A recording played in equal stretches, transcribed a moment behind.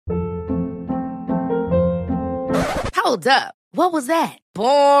Hold up. What was that?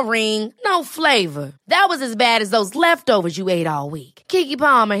 Boring. No flavor. That was as bad as those leftovers you ate all week. Keke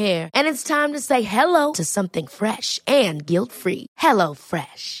Palmer here, and it's time to say hello to something fresh and guilt-free. Hello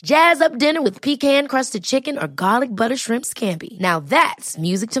Fresh. Jazz up dinner with pecan-crusted chicken or garlic butter shrimp scampi. Now that's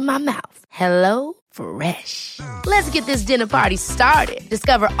music to my mouth. Hello Fresh. Let's get this dinner party started.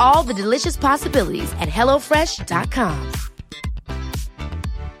 Discover all the delicious possibilities at hellofresh.com.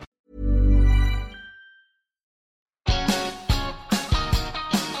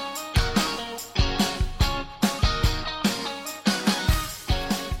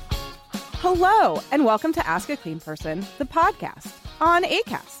 Hello, and welcome to Ask a Clean Person, the podcast on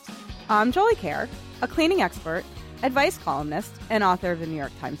Acast. I'm Jolie Kerr, a cleaning expert, advice columnist, and author of the New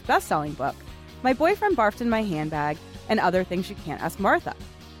York Times bestselling book, My Boyfriend Barfed in My Handbag, and Other Things You Can't Ask Martha.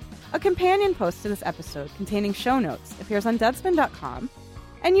 A companion post to this episode containing show notes appears on Deadspin.com,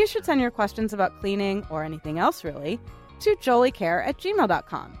 and you should send your questions about cleaning, or anything else really, to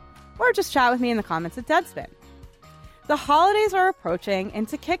joliecare@gmail.com, or just chat with me in the comments at Deadspin. The holidays are approaching, and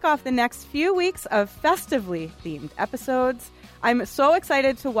to kick off the next few weeks of festively themed episodes, I'm so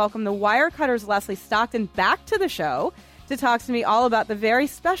excited to welcome the Wirecutter's Leslie Stockton back to the show to talk to me all about the very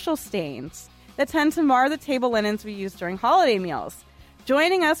special stains that tend to mar the table linens we use during holiday meals.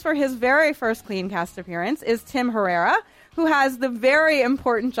 Joining us for his very first Cleancast appearance is Tim Herrera, who has the very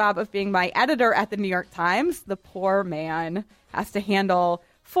important job of being my editor at the New York Times. The poor man has to handle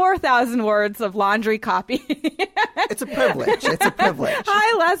 4,000 words of laundry copy. It's a privilege. It's a privilege.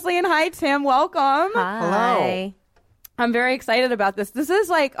 Hi, Leslie, and hi, Tim. Welcome. Hi. Hello. I'm very excited about this. This is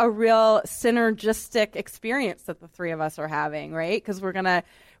like a real synergistic experience that the three of us are having, right? Because we're gonna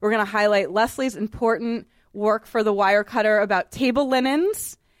highlight Leslie's important work for the Wirecutter about table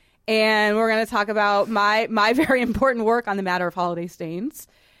linens, and we're gonna talk about my very important work on the matter of holiday stains.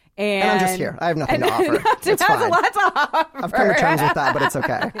 And I'm just here. I have nothing to offer. Tim It's has fine. a lot to offer. I've come to terms with that, but it's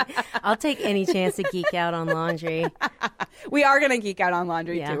okay. I'll take any chance to geek out on laundry. We are going to geek out on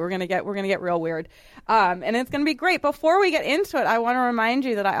laundry Yeah. too. We're going to get real weird. And it's going to be great. Before we get into it, I want to remind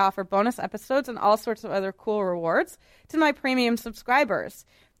you that I offer bonus episodes and all sorts of other cool rewards to my premium subscribers.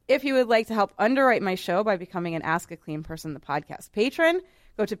 If you would like to help underwrite my show by becoming an Ask a Clean Person, the podcast patron,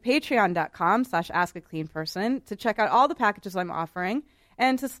 go to patreon.com/askacleanperson to check out all the packages I'm offering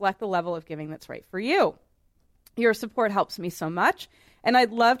and to select the level of giving that's right for you. Your support helps me so much, and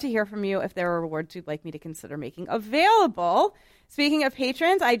I'd love to hear from you if there are rewards you'd like me to consider making available. Speaking of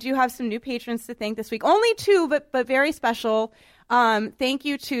patrons, I do have some new patrons to thank this week. Only two, but very special. Thank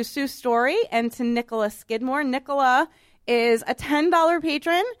you to Sue Story and to Nicola Skidmore. Nicola is a $10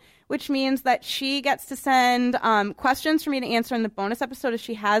 patron, which means that she gets to send questions for me to answer in the bonus episode if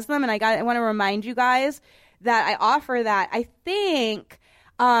she has them. And I want to remind you guys that I offer that, I think,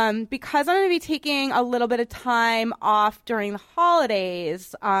 because I'm going to be taking a little bit of time off during the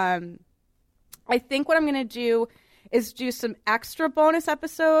holidays. I think what I'm going to do is do some extra bonus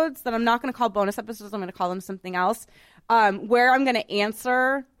episodes that I'm not going to call bonus episodes. I'm going to call them something else, where I'm going to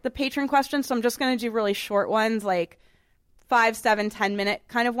answer the patron questions. So I'm just going to do really short ones, like 5, 7, 10-minute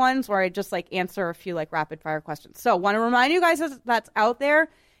kind of ones where I just like answer a few like rapid fire questions. So want to remind you guys that's out there.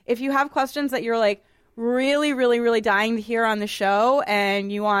 If you have questions that you're like really, really, really dying to hear on the show and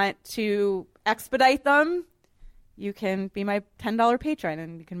you want to expedite them, you can be my $10 patron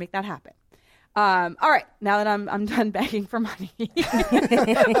and you can make that happen. All right, now that I'm done begging for money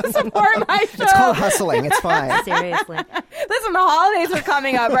to support my show. It's called hustling. It's fine. Seriously. Listen, the holidays are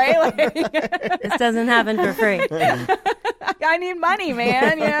coming up, right? Like, This doesn't happen for free. I need money,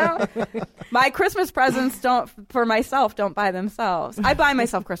 man, you know? My Christmas presents for myself don't buy themselves. I buy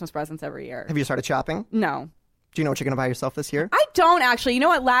myself Christmas presents every year. Have you started shopping? No. Do you know what you're going to buy yourself this year? I don't actually. You know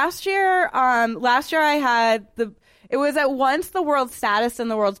what? Last year I had it was at once the world's saddest and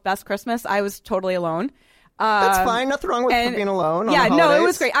the world's best Christmas. I was totally alone. That's fine. Nothing wrong with being alone. Yeah, on the no, it holidays.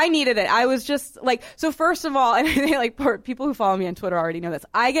 was great. I needed it. I was just like, so first of all, and I think like people who follow me on Twitter already know this,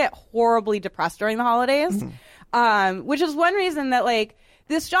 I get horribly depressed during the holidays, which is one reason that like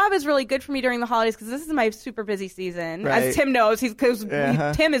this job is really good for me during the holidays because this is my super busy season. Right. As Tim knows,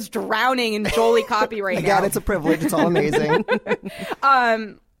 Tim is drowning in Jolie copy right now. God, it's a privilege. It's all amazing.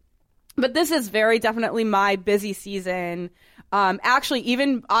 But this is very definitely my busy season. Actually,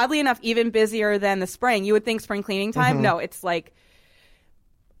 even oddly enough, even busier than the spring. You would think spring cleaning time. No, it's like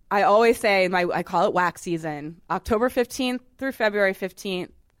I always say, I call it wax season. October 15th through February 15th.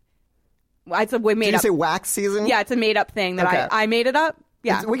 It's a made Did you up. say wax season? Yeah, it's a made up thing that Okay. I made it up.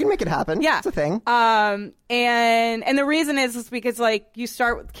 Yeah, We can make it happen. Yeah. It's a thing. And the reason is because like you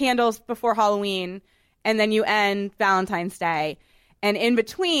start with candles before Halloween, and then you end Valentine's Day. And in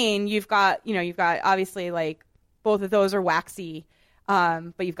between, you've got obviously like both of those are waxy.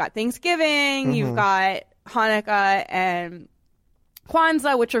 But you've got Thanksgiving, you've got Hanukkah and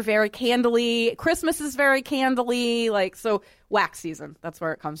Kwanzaa, which are very candly. Christmas is very candly. Like, so wax season, that's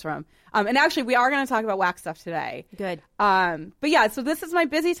where it comes from. And actually, we are going to talk about wax stuff today. Good. But yeah, so this is my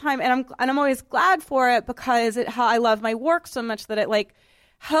busy time, and I'm always glad for it because I love my work so much that it like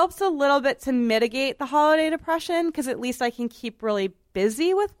helps a little bit to mitigate the holiday depression because at least I can keep really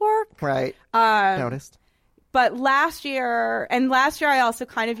busy with work. Right. Noticed. But last year I also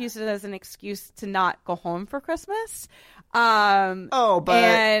kind of used it as an excuse to not go home for Christmas. Which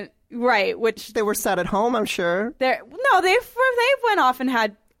They were sat at home, I'm sure. they went off and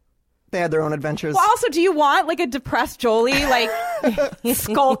had. They had their own adventures. Well, also, do you want like a depressed Jolie like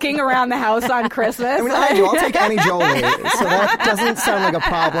skulking around the house on Christmas? I mean, I'll take any Jolie, so that doesn't sound like a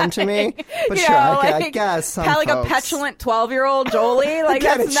problem to me. But sure, I guess some like folks. a petulant 12-year-old Jolie. Like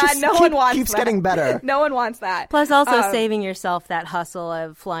Again, that's not. No one wants. Keeps that. getting better. No one wants that. Plus, also saving yourself that hustle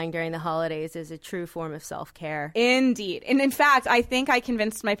of flying during the holidays is a true form of self-care. Indeed. And in fact, I think I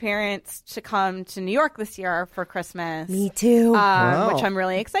convinced my parents to come to New York this year for Christmas. Me too. Wow. Which I'm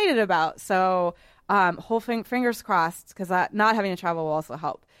really excited about. So fingers crossed because not having to travel will also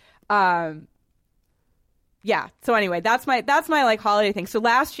help. Yeah. So anyway, that's my like holiday thing. So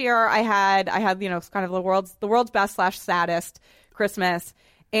last year I had kind of the world's best / saddest Christmas.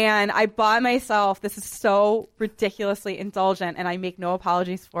 And I bought myself, this is so ridiculously indulgent and I make no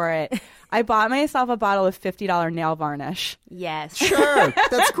apologies for it. I bought myself a bottle of $50 nail varnish. Yes. Sure.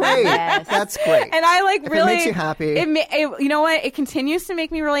 That's great. Yes. That's great. And I like if really. it makes you happy. You know what? It continues to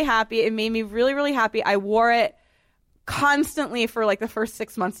make me really happy. It made me really, really happy. I wore it constantly for like the first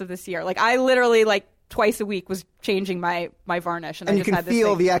 6 months of this year. Like I literally like twice a week was changing my varnish. And I you just can had this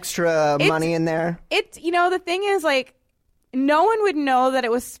feel thing. the extra money in there. The thing is like, no one would know that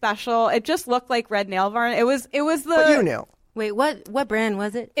it was special. It just looked like red nail varnish. It was the. But you knew. Wait, what brand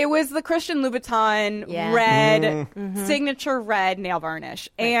was it? It was the Christian Louboutin Yeah. red signature red nail varnish,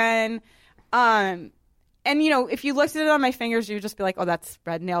 right. and if you looked at it on my fingers, you would just be like, "Oh, that's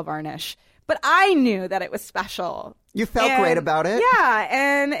red nail varnish." But I knew that it was special. You felt great about it. Yeah,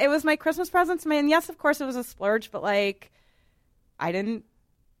 and it was my Christmas present to me. And yes, of course, it was a splurge, but like, I didn't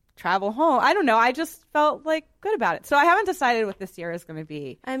travel home. I don't know. I just felt like good about it. So I haven't decided what this year is going to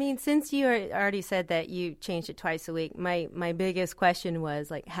be. I mean, since you already said that you changed it twice a week, my biggest question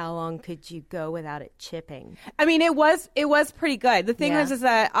was like, how long could you go without it chipping? I mean, it was pretty good. The thing is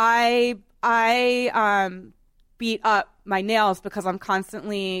that I beat up my nails because I'm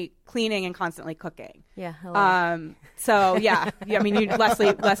constantly cleaning and constantly cooking. Yeah. Hello. So yeah, I mean,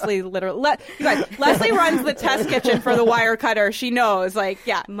 Leslie literally, you guys, Leslie runs the test kitchen for the wire cutter. She knows, like,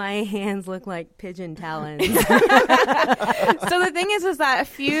 yeah. My hands look like pigeon talons. So the thing is that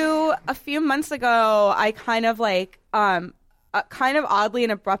a few months ago, I kind of like, kind of oddly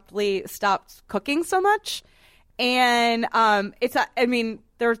and abruptly stopped cooking so much, and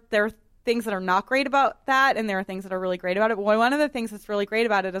there are things that are not great about that, and there are things that are really great about it. But one of the things that's really great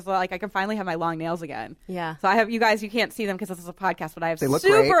about it is like I can finally have my long nails again. Yeah. So I have, you guys, you can't see them because this is a podcast, but I have They look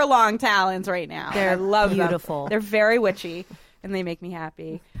super great. long talons right now. They're I love beautiful. them. They're very witchy, and they make me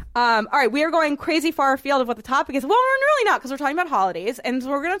happy. All right, we are going crazy far afield of what the topic is. Well, we're really not, because we're talking about holidays, and so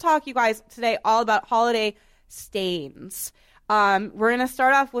we're going to talk, you guys, today all about holiday stains. We're going to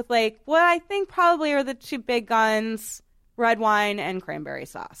start off with like what I think probably are the two big guns: red wine and cranberry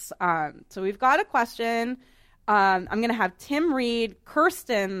sauce. So we've got a question. I'm going to have Tim read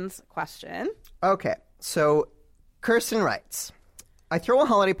Kirsten's question. Okay, so Kirsten writes, I throw a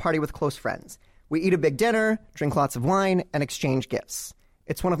holiday party with close friends. We eat a big dinner, drink lots of wine, and exchange gifts.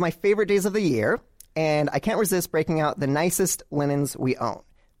 It's one of my favorite days of the year, and I can't resist breaking out the nicest linens we own,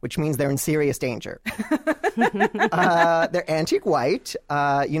 which means they're in serious danger. They're antique white.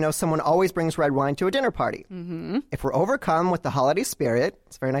 Someone always brings red wine to a dinner party. Mm-hmm. If we're overcome with the holiday spirit,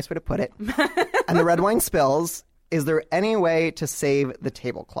 it's a very nice way to put it, and the red wine spills, is there any way to save the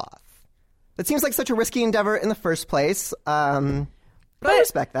tablecloth? That seems like such a risky endeavor in the first place, but I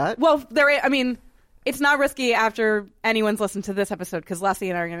respect that. Well, it's not risky after anyone's listened to this episode, because Leslie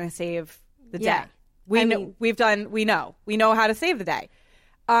and I are going to save the day. Yeah. We know how to save the day.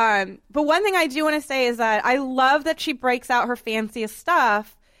 But one thing I do want to say is that I love that she breaks out her fanciest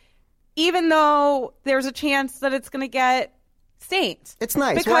stuff, even though there's a chance that it's going to get stained. It's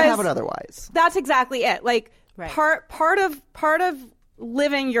nice. Because Why have it otherwise? That's exactly it. Like, Right. part of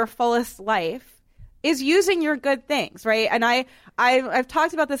living your fullest life is using your good things, right? And I've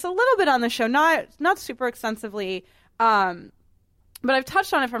talked about this a little bit on the show, not super extensively, but I've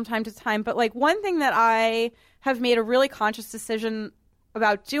touched on it from time to time. But like, one thing that I have made a really conscious decision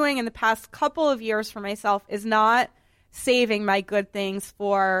about doing in the past couple of years for myself is not saving my good things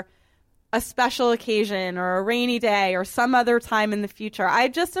for a special occasion or a rainy day or some other time in the future. I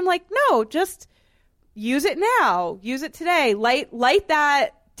just am like, no, just use it now. Use it today. Light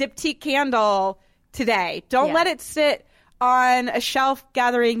that diptyque candle today. Don't let it sit on a shelf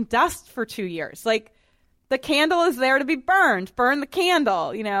gathering dust for 2 years. Like, the candle is there to be burned. Burn the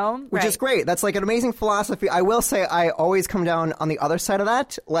candle, you know? Which is great. That's like an amazing philosophy. I will say I always come down on the other side of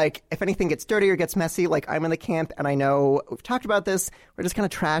that. Like, if anything gets dirty or gets messy, like, I'm in the camp and I know we've talked about this. We're just going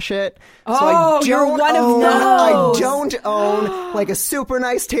to trash it. Oh, you're one of those. I don't own, like, a super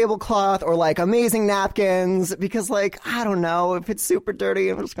nice tablecloth or, like, amazing napkins because, like, I don't know. If it's super dirty,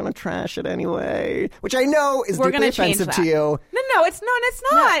 I'm just going to trash it anyway. Which I know is deeply offensive to you. No, it's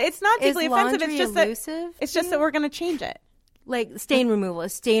not. It's not deeply Is offensive. laundry It's just elusive? It's just that we're going to change it. Like stain removal.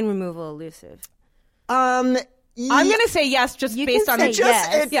 Is stain removal elusive? I'm going to say yes, just You based can on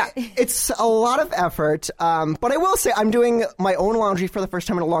say yes. It's a lot of effort, but I will say I'm doing my own laundry for the first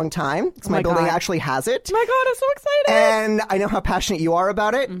time in a long time because my building actually has it. Oh my God, I'm so excited. And I know how passionate you are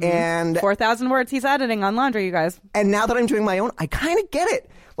about it. And 4,000 words he's editing on laundry, you guys. And now that I'm doing my own, I kind of get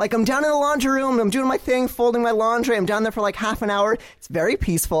it. Like, I'm down in the laundry room, I'm doing my thing, folding my laundry. I'm down there for like half an hour. It's very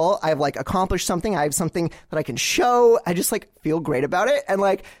peaceful. I've like accomplished something. I have something that I can show. I just like feel great about it. And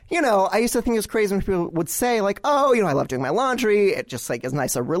like, you know, I used to think it was crazy when people would say like, oh, you know, I love doing my laundry. It just like is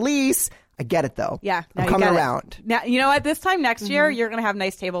nice a release. I get it though. Yeah. I'm coming around. Now, you know what? This time next year, you're going to have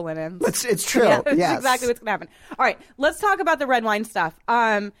nice table linens. It's true. Yeah, that's yes. exactly what's going to happen. All right. Let's talk about the red wine stuff.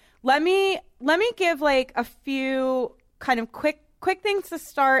 Let me give like a few kind of quick things to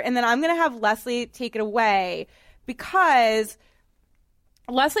start, and then I'm going to have Leslie take it away because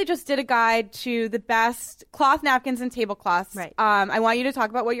Leslie just did a guide to the best cloth napkins and tablecloths. Right. I want you to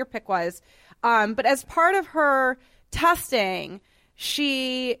talk about what your pick was. But as part of her testing,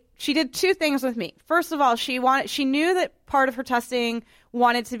 she did two things with me. First of all, she knew that part of her testing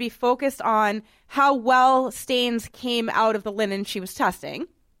wanted to be focused on how well stains came out of the linen she was testing.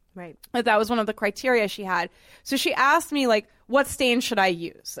 Right. That was one of the criteria she had. So she asked me, like, what stains should I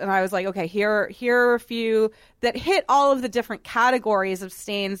use? And I was like, okay, here are a few that hit all of the different categories of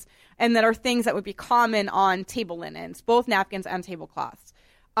stains and that are things that would be common on table linens, both napkins and tablecloths.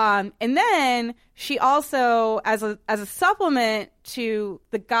 And then she also, as a supplement to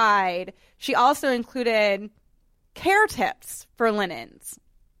the guide, she also included care tips for linens.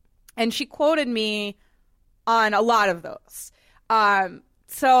 And she quoted me on a lot of those.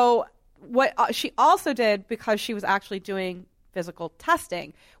 So what she also did, because she was actually doing physical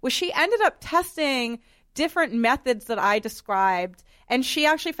testing, was she ended up testing different methods that I described, and she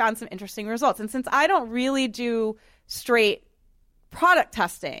actually found some interesting results. And since I don't really do straight product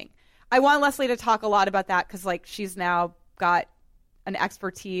testing, I want Leslie to talk a lot about that because, like, she's now got an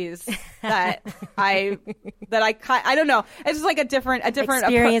expertise that I don't know. It's just like a different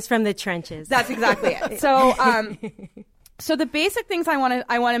experience from the trenches. That's exactly it. So the basic things I want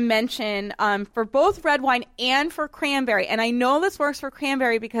to mention for both red wine and for cranberry, and I know this works for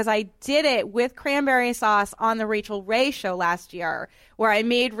cranberry because I did it with cranberry sauce on the Rachel Ray show last year, where I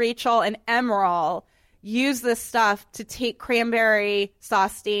made Rachel and Emerald use this stuff to take cranberry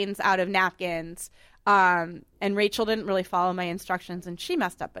sauce stains out of napkins. And Rachel didn't really follow my instructions, and she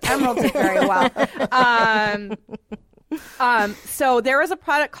messed up, but Emerald did very well. So there is a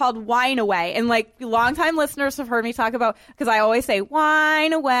product called Wine Away, and like longtime listeners have heard me talk about, because I always say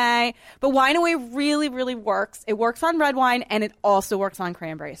Wine Away, but Wine Away really, really works. It works on red wine, and it also works on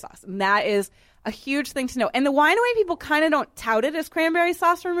cranberry sauce, and that is a huge thing to know. And the Wine Away people kind of don't tout it as cranberry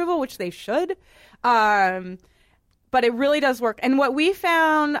sauce removal, which they should, but it really does work. And what we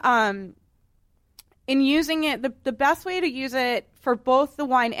found in using it, the best way to use it for both the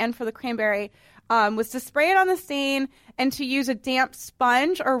wine and for the cranberry was to spray it on the stain and to use a damp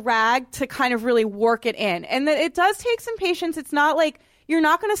sponge or rag to kind of really work it in. And that it does take some patience. It's not like you're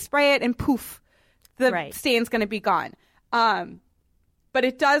not going to spray it and poof, the stain's going to be gone. But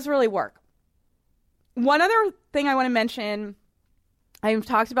it does really work. One other thing I want to mention, I've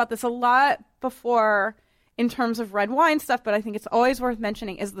talked about this a lot before in terms of red wine stuff, but I think it's always worth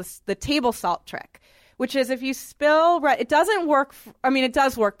mentioning, is the table salt trick, which is if you spill it doesn't work. It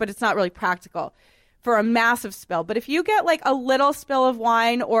does work, but it's not really practical for a massive spill. But if you get like a little spill of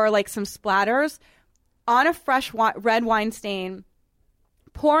wine or like some splatters on a fresh red wine stain,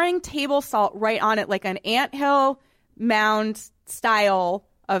 pouring table salt right on it, like an anthill mound style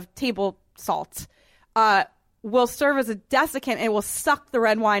of table salt, will serve as a desiccant. It will suck the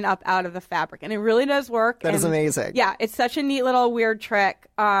red wine up out of the fabric, and it really does work. That is amazing. Yeah, it's such a neat little weird trick.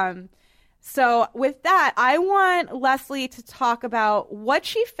 So with that, I want Leslie to talk about what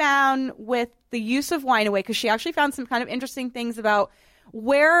she found with the use of Wine Away, because she actually found some kind of interesting things about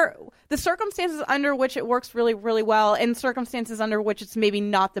where the circumstances under which it works really, really well and circumstances under which it's maybe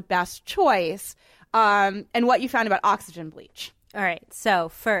not the best choice, and what you found about oxygen bleach. All right. So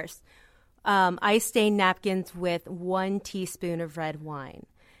first, I stain napkins with 1 teaspoon of red wine.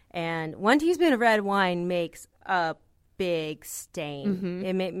 And 1 teaspoon of red wine makes a big stain.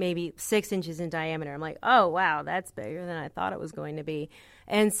 It may be 6 inches in diameter. I'm like, oh, wow, that's bigger than I thought it was going to be.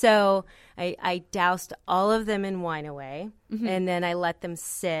 And so I doused all of them in Wine Away, and then I let them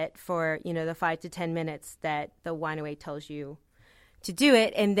sit for, the 5 to 10 minutes that the Wine Away tells you to do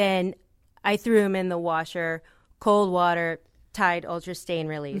it. And then I threw them in the washer, cold water, Tide Ultra Stain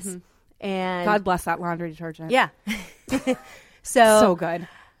Release. And God bless that laundry detergent. yeah. So good.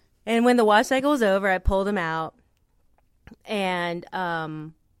 And when the wash cycle was over, I pulled them out. And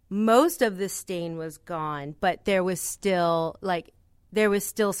most of the stain was gone, but there was still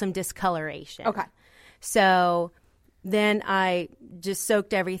some discoloration. Okay. So then I just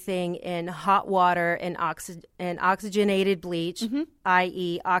soaked everything in hot water and oxygenated bleach,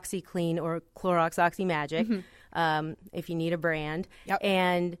 i.e. OxyClean or Clorox OxyMagic, if you need a brand. Yep.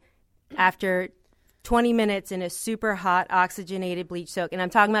 And after 20 minutes in a super hot oxygenated bleach soak, and I'm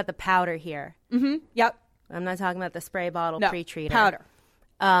talking about the powder here. Yep. I'm not talking about the spray bottle pre-treater.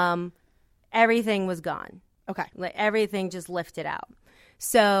 Powder. Everything was gone. Okay. Like everything just lifted out.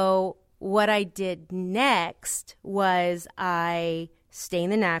 So what I did next was I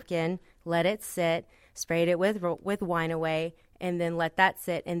stained the napkin, let it sit, sprayed it with Wine Away, and then let that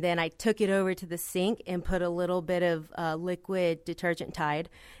sit. And then I took it over to the sink and put a little bit of liquid detergent Tide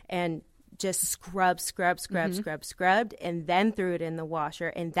and just scrubbed, and then threw it in the washer.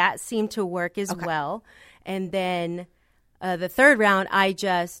 And that seemed to work as well. And then the third round, I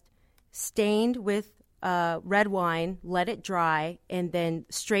just stained with red wine, let it dry, and then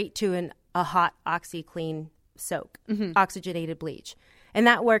straight to a hot OxyClean soak, oxygenated bleach. And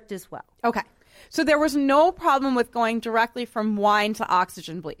that worked as well. Okay. So there was no problem with going directly from wine to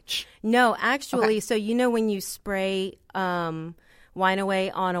oxygen bleach? No, actually. So when you spray Wine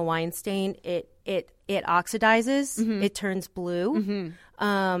Away on a wine stain, it oxidizes, it turns blue.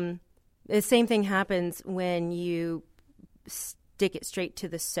 The same thing happens when you stick it straight to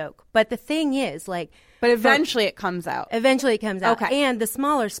the soak. But the thing is, but eventually it comes out. Eventually it comes out. Okay. And the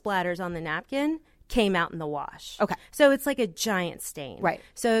smaller splatters on the napkin came out in the wash. Okay. So it's like a giant stain. Right.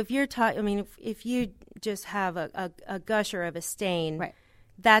 So if you're if you just have a gusher of a stain, right,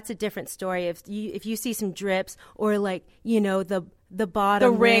 that's a different story. If you see some drips or the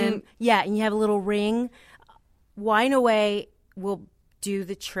bottom ring. rim, and you have a little ring, Wine Away will do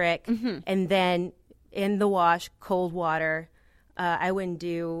the trick. And then in the wash, cold water. I wouldn't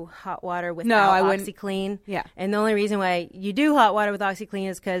do hot water without OxyClean. Yeah. And the only reason why you do hot water with OxyClean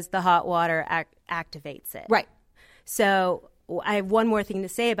is because the hot water activates it. Right. So I have one more thing to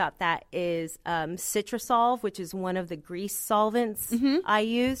say about that is Citrusolve, which is one of the grease solvents I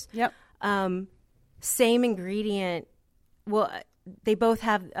use. Yep. Same ingredient. Well, they both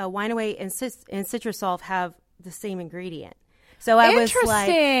have Wine Away and Citrusolve have the same ingredient. So I was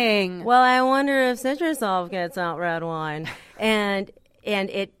like, well, I wonder if Citrusolve gets out red wine. And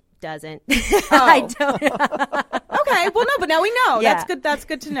it doesn't. I don't. Okay. Well, no, but now we know. Yeah. That's good. That's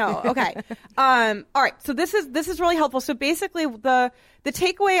good to know. Okay. All right. So this is really helpful. So basically the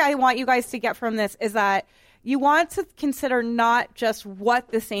takeaway I want you guys to get from this is that you want to consider not just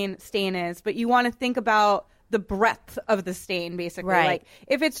what the stain is, but you want to think about the breadth of the stain, basically. Right. Like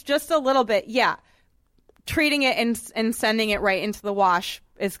if it's just a little bit, treating it and sending it right into the wash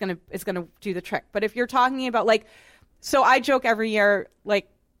is gonna do the trick. But if you're talking about so I joke every year,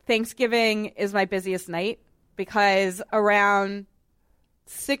 Thanksgiving is my busiest night because around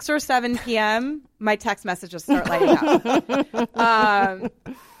 6 or 7 p.m. my text messages start lighting up.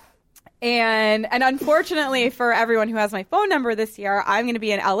 And unfortunately for everyone who has my phone number this year, I'm going to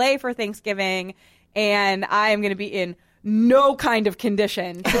be in LA for Thanksgiving, and I am going to be in no kind of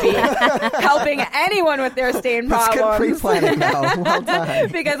condition to be helping anyone with their stain problems. That's good pre-planning now. Well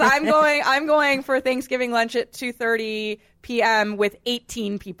done. Because I'm going for Thanksgiving lunch at 2:30 p.m. with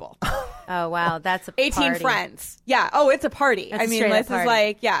 18 people. Oh wow, that's a 18 party. friends. Yeah. Oh, it's a party. That's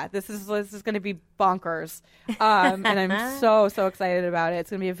this is going to be bonkers. And I'm so excited about it.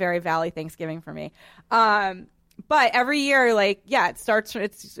 It's going to be a very Valley Thanksgiving for me. But every year, it starts.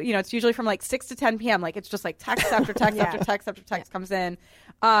 It's usually from 6 to 10 p.m. It's just text after text after text after text comes in.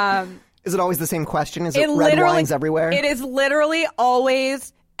 Is it always the same question? Is it red wines everywhere? It is literally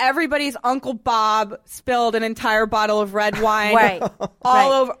always everybody's Uncle Bob spilled an entire bottle of red wine Right.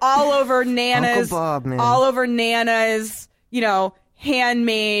 all over Nana's, Uncle Bob, man. all over Nana's,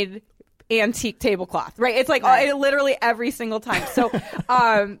 handmade antique tablecloth, right? It's like literally every single time. So,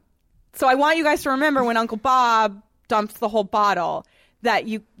 so I want you guys to remember when Uncle Bob dumps the whole bottle that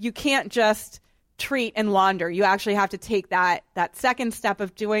you can't just treat and launder. You actually have to take that second step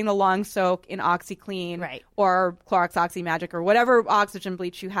of doing the long soak in OxiClean Right. or Clorox Oxy Magic or whatever oxygen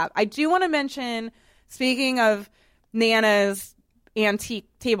bleach you have. I do want to mention, speaking of Nana's antique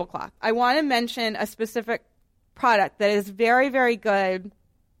tablecloth, I want to mention a specific product that is very, very good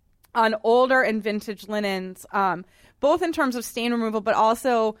on older and vintage linens, both in terms of stain removal, but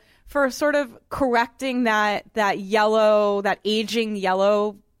also for sort of correcting that aging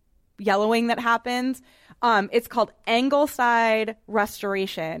yellowing that happens. It's called Angleside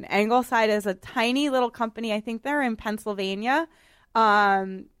Restoration. Angleside is a tiny little company. I think they're in Pennsylvania.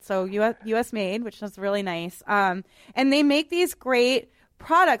 So US made, which is really nice. And they make these great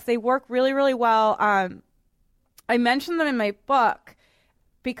products. They work really, really well. I mentioned them in my book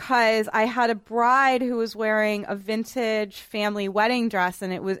because I had a bride who was wearing a vintage family wedding dress,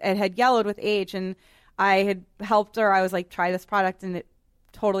 and it had yellowed with age, and I had helped her. I was like, try this product, and it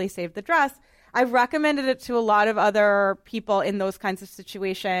totally saved the dress. I've recommended it to a lot of other people in those kinds of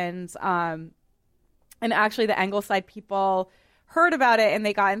situations. And actually the Angleside people heard about it and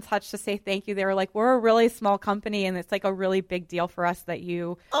they got in touch to say thank you. They were like, we're a really small company and it's like a really big deal for us that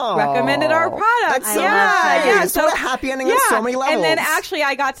you recommended our products. That's so nice. So what a happy ending on so many levels. And then actually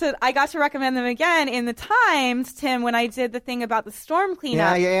I got to recommend them again in the Times, Tim, when I did the thing about the storm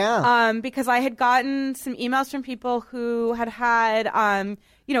cleanup. Yeah. Because I had gotten some emails from people who had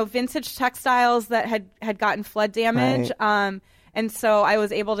vintage textiles that had gotten flood damage. Right. And so I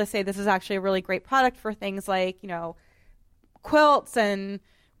was able to say this is actually a really great product for things like, quilts and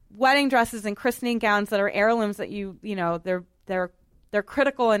wedding dresses and christening gowns that are heirlooms that they're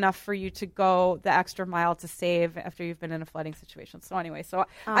critical enough for you to go the extra mile to save after you've been in a flooding situation. So anyway,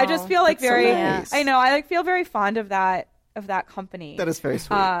 I just feel like so nice. I know, I feel very fond of that company. That is very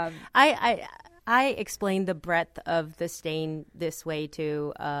sweet. I explained the breadth of the stain this way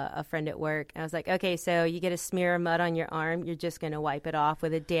to a friend at work. I was like, okay, so you get a smear of mud on your arm, you're just going to wipe it off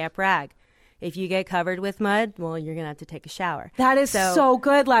with a damp rag. If you get covered with mud, well, you're going to have to take a shower. That is so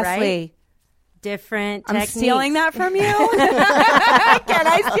good, Leslie. Right? Different I'm techniques. stealing that from you. Can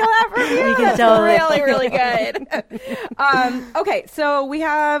I steal that from you? You can That's totally. really, really good. Okay, so we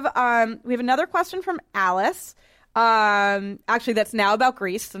have another question from Alice. Actually, that's now about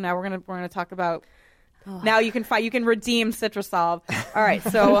Greece. So now we're gonna talk about. Now you can redeem Citrusolve. All right,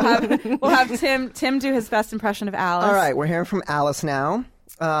 so we'll have Tim do his best impression of Alice. All right, we're hearing from Alice now.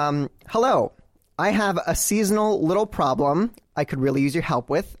 Hello. I have a seasonal little problem I could really use your help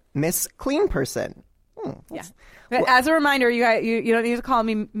with, Miss Clean Person. Yeah. As a reminder, you don't need to call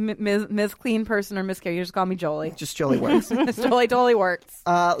me Ms. Clean Person or Miss Care. You just call me Jolie. Just Jolie works. Jolie totally works.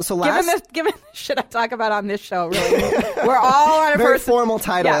 So last, given the shit I talk about on this show, really, we're all on a very first formal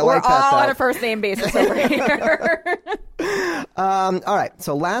title. Yeah, I like we're that. all Though. on a first name basis over here. All right.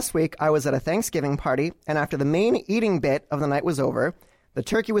 So last week I was at a Thanksgiving party, and after the main eating bit of the night was over, the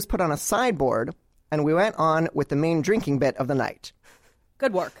turkey was put on a sideboard, and we went on with the main drinking bit of the night.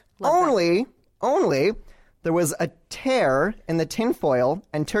 Good work. Only there was a tear in the tin foil,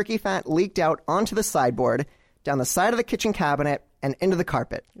 and turkey fat leaked out onto the sideboard, down the side of the kitchen cabinet, and into the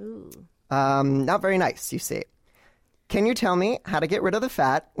carpet. Not very nice, you see. Can you tell me how to get rid of the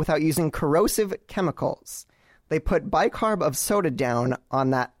fat without using corrosive chemicals? They put bicarb of soda down on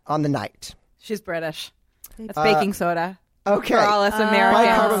the night. She's British. That's baking soda. Okay. For all us Americans.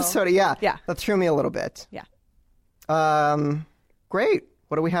 Bicarb of soda, yeah. Yeah. That threw me a little bit. Yeah. Great.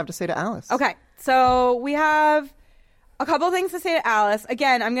 What do we have to say to Alice? Okay. So we have a couple things to say to Alice.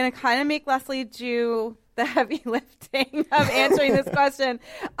 Again, I'm going to kind of make Leslie do the heavy lifting of answering this question.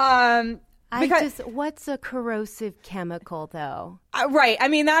 What's a corrosive chemical, though? Right. I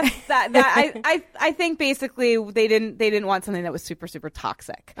mean, I think basically they didn't want something that was super, super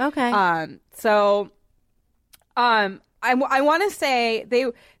toxic. Okay. I want to say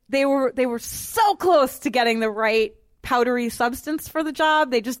they were so close to getting the right powdery substance for the job.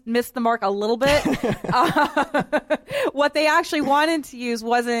 They just missed the mark a little bit. What they actually wanted to use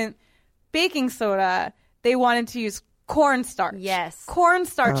wasn't baking soda. They wanted to use cornstarch. Yes.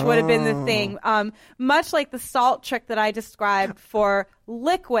 Cornstarch would have been the thing. Much like the salt trick that I described for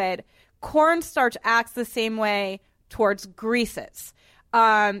liquid, cornstarch acts the same way towards greases.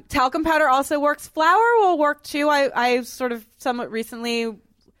 Talcum powder also works. Flour will work too. I sort of somewhat recently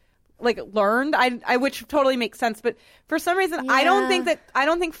learned, I which totally makes sense, but for some reason I don't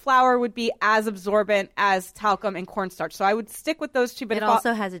think flour would be as absorbent as talcum and cornstarch. So I would stick with those two. But it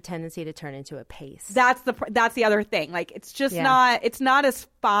also has a tendency to turn into a paste. That's the other thing. Like it's just not as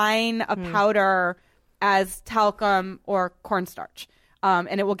fine a powder as talcum or cornstarch,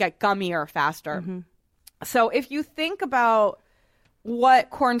 and it will get gummier faster. Mm-hmm. So if you think about what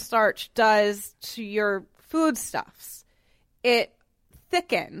cornstarch does to your foodstuffs, it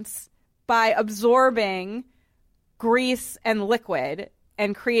thickens by absorbing grease and liquid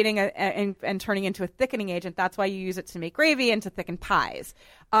and creating and turning into a thickening agent. That's why you use it to make gravy and to thicken pies.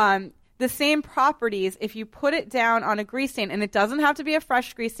 The same properties if you put it down on a grease stain, and it doesn't have to be a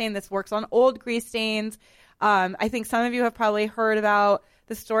fresh grease stain. This works on old grease stains. I think some of you have probably heard about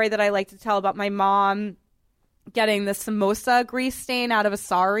the story that I like to tell about my mom getting the samosa grease stain out of a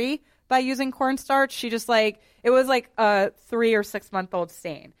sari by using cornstarch. She just it was like a 3 or 6 month old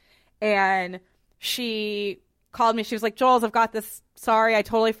stain. And she called me. She was like, Jules, I've got this. Sorry, I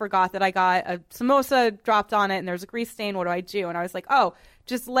totally forgot that I got a samosa dropped on it and there's a grease stain. What do I do? And I was like, oh,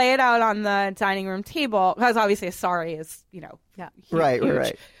 just lay it out on the dining room table. Because obviously a sari is, huge.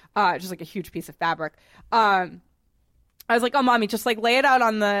 Right. Just like a huge piece of fabric. I was like, oh, mommy, just lay it out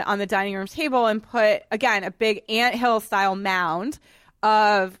on the dining room table and put, again, a big anthill style mound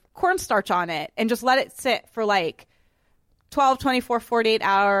of cornstarch on it and just let it sit for 12, 24, 48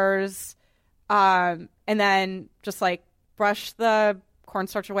 hours. And then just brush the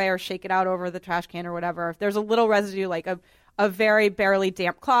cornstarch away or shake it out over the trash can or whatever. If there's a little residue, a very barely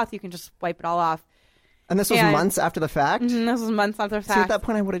damp cloth, you can just wipe it all off. And this was months after the fact? Mm-hmm, this was months after the fact. So at that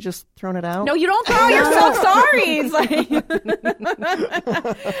point, I would have just thrown it out? No, you don't throw yourself sorries.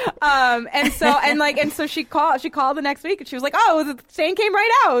 And so she called the next week and she was like, oh, the stain came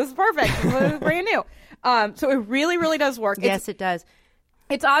right out. It was perfect. It was brand new. So it really, really does work. Yes, it does.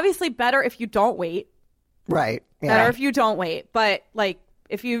 It's obviously better if you don't wait. Right. Yeah. Better if you don't wait. But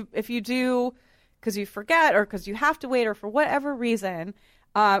if you do because you forget or because you have to wait or for whatever reason,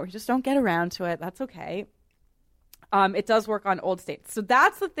 or just don't get around to it, that's okay. It does work on old stains. So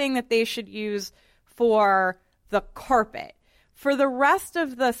that's the thing that they should use for the carpet. For the rest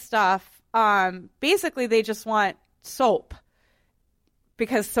of the stuff, basically they just want soap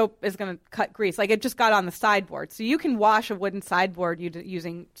because soap is going to cut grease. It just got on the sideboard. So you can wash a wooden sideboard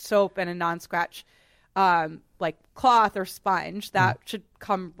using soap and a non-scratch cloth or sponge. That should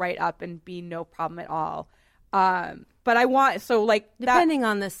come right up and be no problem at all. But I want, depending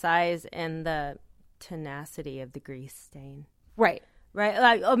on the size and the tenacity of the grease stain. Right.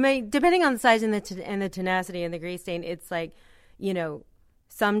 Depending on the size and the tenacity and the grease stain, it's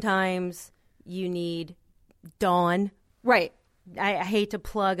sometimes you need Dawn. Right. I hate to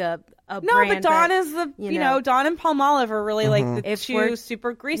plug a brand. No, but Dawn is Dawn and Palmolive are really the two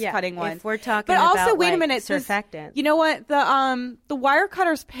super grease cutting ones. If we're talking but about also, wait a minute, surfactant. You know what? The wire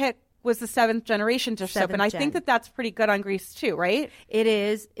cutters pick was the 7th generation dish soap, and I think that's pretty good on grease too, right? It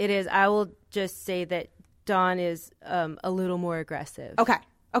is. I will just say that Dawn is a little more aggressive. Okay.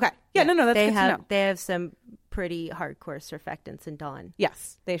 Yeah, no, that's good to know. They have some pretty hardcore surfactants in Dawn.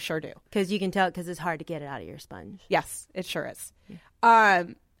 Yes, they sure do. Because you can tell because it's hard to get it out of your sponge. Yes, it sure is. Yeah.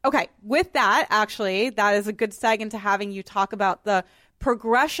 Okay, with that, actually, that is a good seg into having you talk about the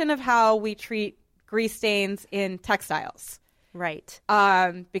progression of how we treat grease stains in textiles. Right.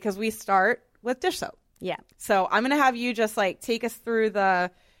 Because we start with dish soap. Yeah. So I'm going to have you just take us through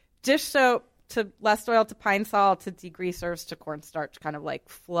the dish soap to less oil to pine sol to degreasers to cornstarch kind of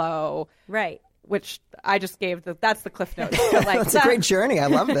flow. Right. Which I just gave that's the Cliff Notes. That's a great journey. I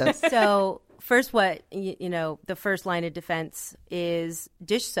love this. So first, the first line of defense is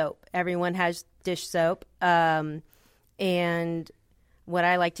dish soap. Everyone has dish soap. And what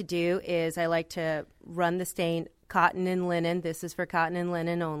I like to do is I like to run the stain cotton and linen. This is for cotton and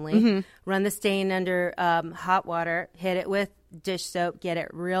linen only. Mm-hmm. Run the stain under hot water. Hit it with dish soap. Get it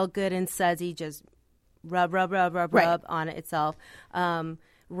real good and sudsy. Just rub on it itself.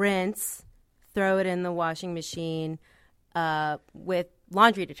 Rinse. Throw it in the washing machine with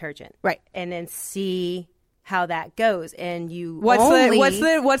laundry detergent. Right. And then see how that goes. And what's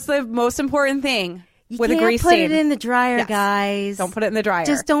the most important thing? With you a can't grease put stain. it in the dryer, guys. Don't put it in the dryer.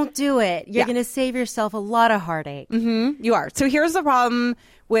 Just don't do it. You're going to save yourself a lot of heartache. Mm-hmm. You are. So here's the problem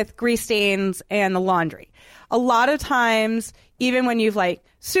with grease stains and the laundry. A lot of times, even when you've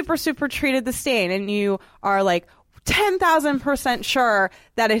super, super treated the stain and you are 10,000% sure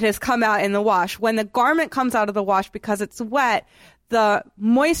that it has come out in the wash, when the garment comes out of the wash because it's wet, the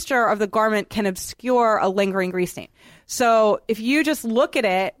moisture of the garment can obscure a lingering grease stain. So if you just look at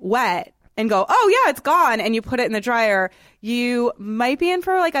it wet, and go, oh yeah, it's gone, and you put it in the dryer, you might be in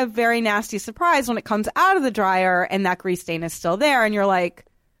for like a very nasty surprise when it comes out of the dryer and that grease stain is still there, and you're like,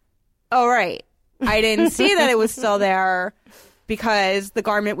 oh right, I didn't see that it was still there because the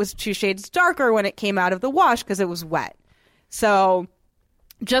garment was 2 shades darker when it came out of the wash because it was wet. So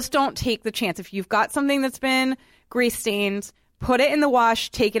just don't take the chance. If you've got something that's been grease stained, put it in the wash,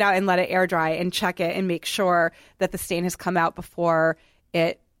 take it out and let it air dry and check it and make sure that the stain has come out before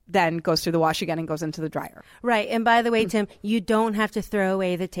it then goes through the wash again and goes into the dryer. Right. And by the way, Tim, you don't have to throw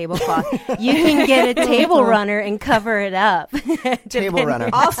away the tablecloth. You can get a table runner and cover it up. Table runner.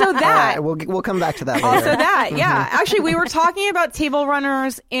 Also that. We'll come back to that later. Also that, yeah. Actually, we were talking about table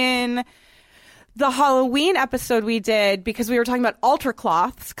runners in the Halloween episode we did because we were talking about altar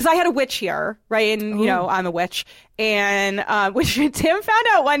cloths. Because I had a witch here, right? And, you know, I'm a witch. And which Tim found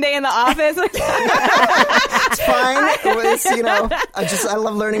out one day in the office. It's fine. It's, you know, I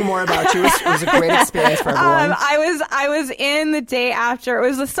love learning more about you. It was a great experience for everyone. I was in the day after. It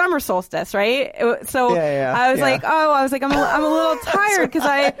was the summer solstice, right? I was like, I'm a little tired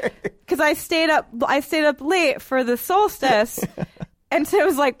because I stayed up late for the solstice. And Tim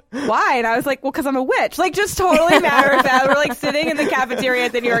was like, why? And I was like, well, because I'm a witch. Like, just totally matter of fact. We're like sitting in the cafeteria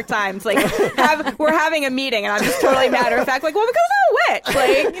at the New York Times. Like, we're having a meeting, and I'm just totally matter of fact, like, well, because I'm a witch.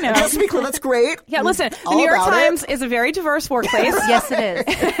 Like, you know. Just to be clear, that's great. Yeah, listen, the New York Times is a very diverse workplace. Yes, it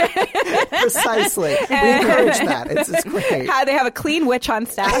is. Precisely. We encourage that. It's great. They have a clean witch on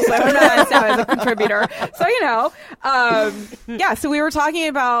staff, so I'm not on staff as a contributor. So, you know, yeah, so we were talking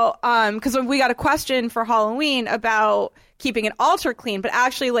about, because we got a question for Halloween about keeping an altar clean, but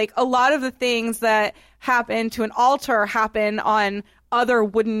actually, like, a lot of the things that happen to an altar happen on other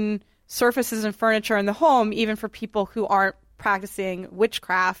wooden surfaces and furniture in the home, even for people who aren't practicing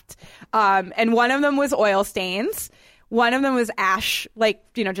witchcraft. And one of them was oil stains. One of them was ash, like,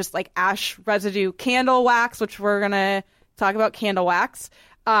 you know, just like ash residue candle wax, which we're going to talk about candle wax.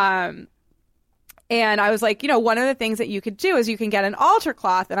 And I was like, you know, one of the things that you could do is you can get an altar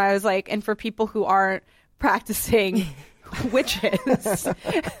cloth. And I was like, and for people who aren't practicing witches,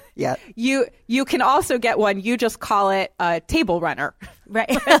 yeah, you can also get one. You just call it a table runner, right?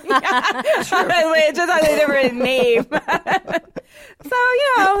 It just has a different name. So,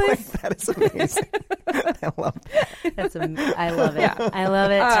 you know, that is amazing. I love that. I love it. Yeah. I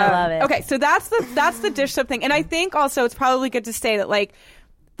love it. I love it. Okay, so that's the dish soap thing, and I think also it's probably good to say that, like,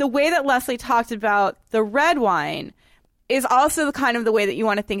 the way that Leslie talked about the red wine is also the kind of the way that you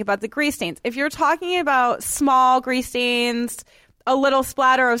want to think about the grease stains. If you're talking about small grease stains, a little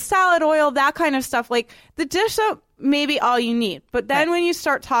splatter of salad oil, that kind of stuff, like, the dish soap may be all you need. But then when you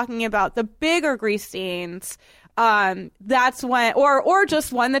start talking about the bigger grease stains, that's when, or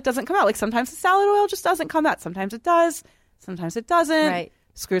just one that doesn't come out. Like, sometimes the salad oil just doesn't come out. Sometimes it does. Sometimes it doesn't. Right.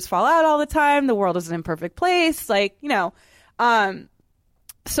 Screws fall out all the time. The world is an imperfect place. Like, you know,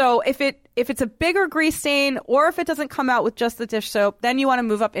 so if it's a bigger grease stain, or if it doesn't come out with just the dish soap, then you want to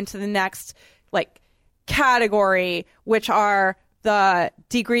move up into the next, like, category, which are the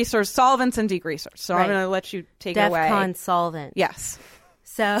degreasers, solvents and degreasers. So I'm going to let you take it away. DEFCON solvent. Yes.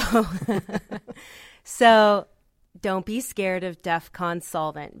 So don't be scared of DEFCON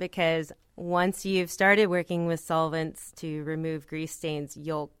solvent, because once you've started working with solvents to remove grease stains,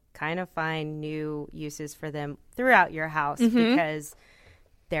 you'll kind of find new uses for them throughout your house, because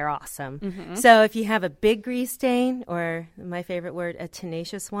they're awesome. So if you have a big grease stain, or my favorite word, a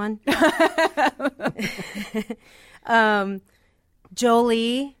tenacious one,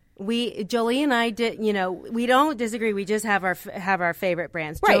 Jolie and I did, you know, we don't disagree. We just have our favorite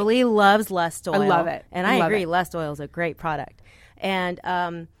brands. Right. Jolie loves Lust Oil. I love it. And I agree. Lust Oil is a great product. And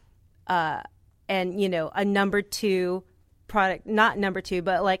you know, a number 2 product, not number 2,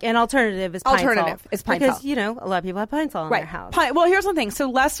 but like an alternative is Pine Sol. Because, you know, a lot of people have Pine Sol in their house. Well, here's one thing. So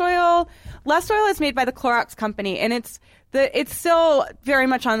Lust Oil is made by the Clorox company, and it's still very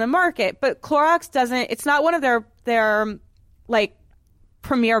much on the market, but Clorox doesn't, it's not one of their like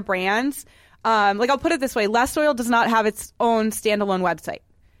premier brands. Like, I'll put it this way. Lust Oil does not have its own standalone website,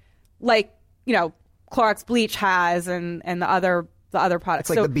 like, you know, Clorox bleach has, and the other products.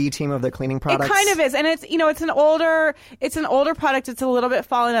 It's like the B team of the cleaning products. It kind of is, and it's, you know, it's an older product. It's a little bit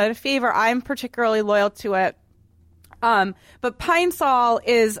fallen out of favor. I'm particularly loyal to it. But Pine Sol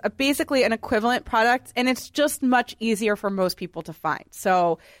is basically an equivalent product, and it's just much easier for most people to find.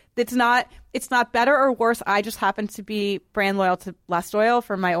 So it's not better or worse. I just happen to be brand loyal to Lust Oil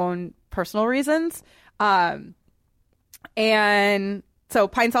for my own personal reasons. And so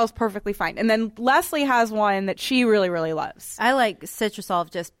Pine Sol is perfectly fine. And then Leslie has one that she really, really loves. I like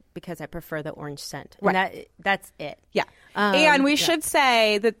Citrusolve just because I prefer the orange scent. Right. And that's it. Yeah. And we should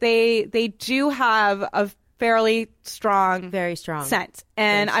say that they do have a fairly strong, very strong scent.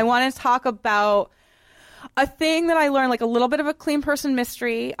 And I want to talk about a thing that I learned, like a little bit of a clean person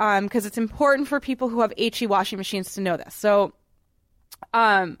mystery, because it's important for people who have HE washing machines to know this. So,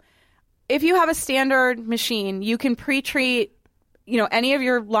 if you have a standard machine, you can pre-treat, any of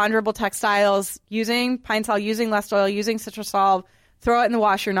your launderable textiles using Pine Sol, using Lest Oil, using Citral-Solv, throw it in the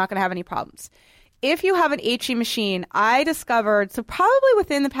washer, you're not going to have any problems. If you have an HE machine, I discovered, so probably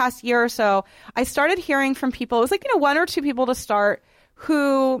within the past year or so, I started hearing from people, it was like, one or two people to start,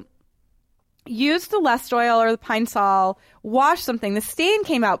 who used the Lest Oil or the Pine Sol, washed something, the stain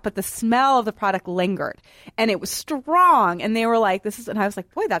came out, but the smell of the product lingered. And it was strong. And they were like, and I was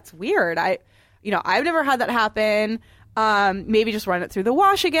like, boy, that's weird. I've never had that happen. Maybe just run it through the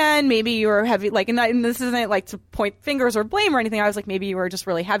wash again. Maybe you were heavy, and this isn't like to point fingers or blame or anything. I was like, maybe you were just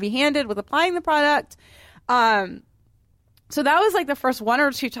really heavy handed with applying the product. So that was like the first one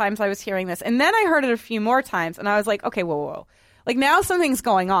or two times I was hearing this. And then I heard it a few more times and I was like, okay, whoa. Like now something's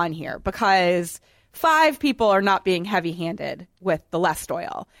going on here because 5 people are not being heavy handed with the Lest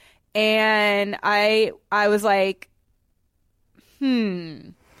Oil. And I was like,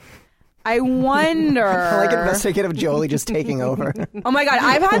 I wonder. I like investigative Jolie just taking over. Oh my God.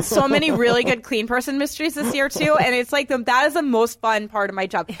 I've had so many really good clean person mysteries this year too. And it's like that is the most fun part of my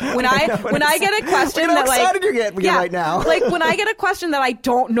job. When I get a question that excited you're getting right now. Like when I get a question that I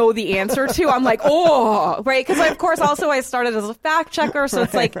don't know the answer to, I'm like, oh, right. Cause of course also I started as a fact checker. So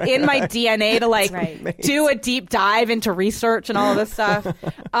it's like in my DNA to do a deep dive into research and all of this stuff.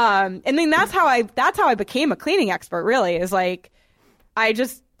 And then that's how I became a cleaning expert really, is like, I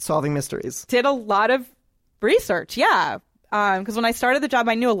just solving mysteries. Did a lot of research, yeah. Because when I started the job,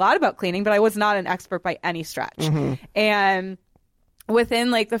 I knew a lot about cleaning, but I was not an expert by any stretch. Mm-hmm. And within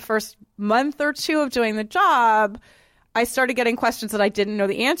like the first month or two of doing the job, I started getting questions that I didn't know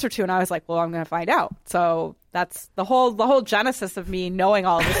the answer to, and I was like, well, I'm going to find out. So that's the whole genesis of me knowing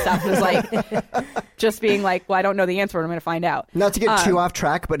all of this stuff is like just being like, well, I don't know the answer, but I'm going to find out. Not to get too off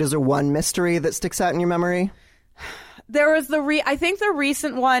track, but is there one mystery that sticks out in your memory? There was I think the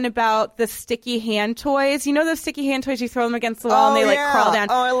recent one about the sticky hand toys. You know those sticky hand toys, you throw them against the wall and they crawl down.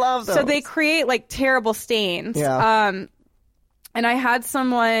 Oh, I love those. So they create like terrible stains. Yeah. And I had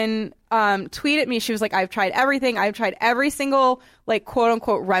someone tweet at me. She was like, I've tried everything. I've tried every single like quote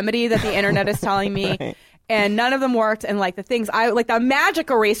unquote remedy that the internet is telling me. Right. And none of them worked. And like the things the magic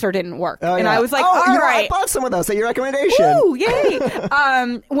eraser didn't work. Oh, and I was like, all right. I bought some of those at your recommendation. Ooh, yay.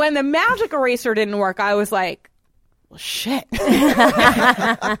 When the magic eraser didn't work, I was like, well, shit. Like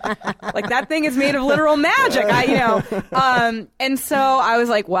that thing is made of literal magic. And so I was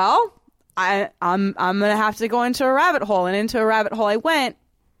like, well, I'm gonna have to go into a rabbit hole, and into a rabbit hole I went.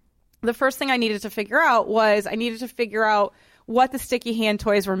 The first thing I needed to figure out was what the sticky hand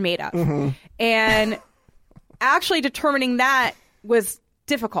toys were made of, and actually determining that was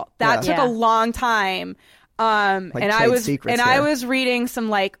difficult. That took a long time. I was reading some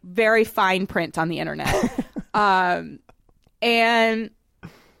like very fine print on the internet. And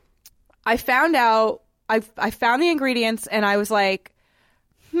I found out, I found the ingredients and I was like,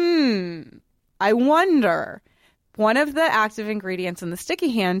 I wonder, one of the active ingredients in the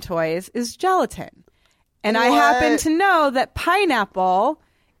sticky hand toys is gelatin. And I happen to know that pineapple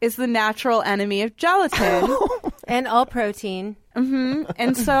is the natural enemy of gelatin. And all protein. Mm-hmm.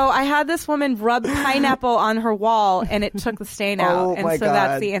 And so I had this woman rub pineapple on her wall, and it took the stain out. And so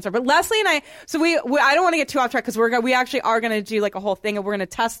that's the answer. But Leslie and I, I don't want to get too off track because we actually are going to do like a whole thing, and we're going to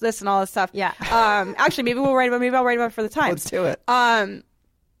test this and all this stuff. Yeah. Actually, maybe I'll write about it for the Times. Let's do it.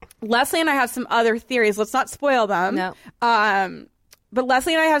 Leslie and I have some other theories. Let's not spoil them. No. But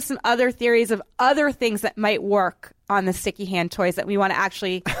Leslie and I have some other theories of other things that might work on the sticky hand toys that we want to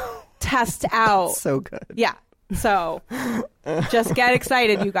actually test out. So good. Yeah. So just get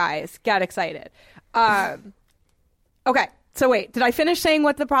excited, you guys. Get excited. Okay. So wait, did I finish saying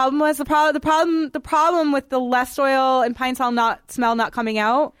what the problem was? The problem with the Lest Oil and Pine Sol not coming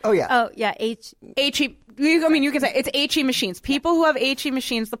out? Oh yeah. Oh yeah. HE. You can say it's HE machines. People who have HE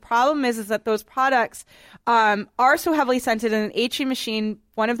machines, the problem is that those products are so heavily scented. And an HE machine,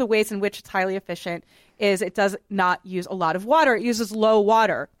 one of the ways in which it's highly efficient is it does not use a lot of water. It uses low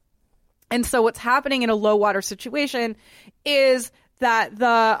water. And so what's happening in a low water situation is that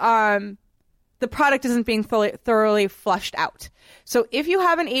the product isn't being thoroughly flushed out. So if you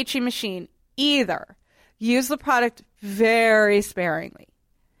have an HE machine, either use the product very sparingly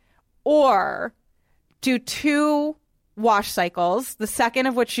or do 2 wash cycles, the second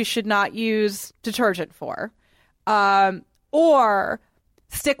of which you should not use detergent for, or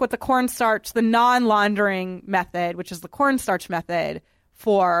stick with the cornstarch, the non-laundering method, which is the cornstarch method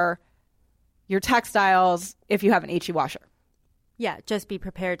for your textiles if you have an HE washer. Yeah, just be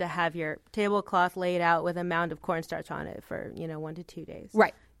prepared to have your tablecloth laid out with a mound of cornstarch on it for, 1 to 2 days.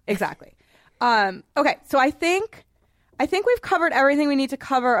 Right, exactly. Okay, so I think we've covered everything we need to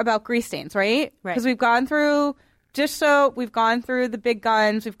cover about grease stains, right? Right. Because we've gone through dish soap, we've gone through the big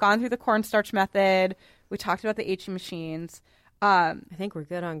guns, we've gone through the cornstarch method, we talked about the HE machines. I think we're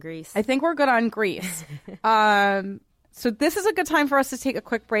good on grease. I think we're good on grease. So this is a good time for us to take a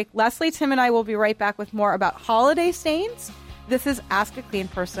quick break. Leslie, Tim, and I will be right back with more about holiday stains. This is Ask a Clean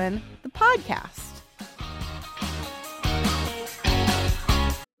Person, the podcast.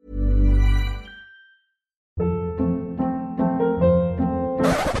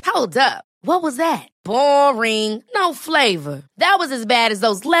 Hold up. What was that? Boring. No flavor. That was as bad as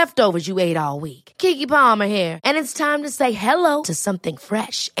those leftovers you ate all week. Keke Palmer here, and it's time to say hello to something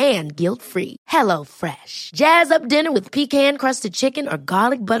fresh and guilt-free. Hello Fresh. Jazz up dinner with pecan-crusted chicken or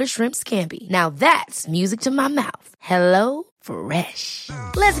garlic butter shrimp scampi. Now that's music to my mouth. Hello Fresh.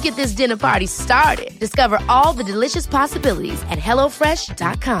 Let's get this dinner party started. Discover all the delicious possibilities at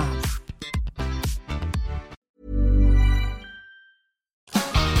hellofresh.com.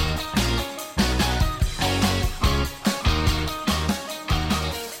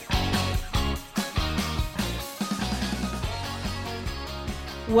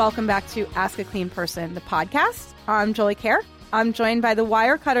 Welcome back to Ask a Clean Person, the podcast. I'm Jolie Kerr. I'm joined by the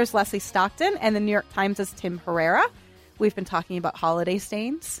Wirecutter's Leslie Stockton and the New York Times' Tim Herrera. We've been talking about holiday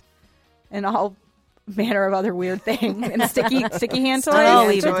stains and all manner of other weird things and sticky hand toys. That's all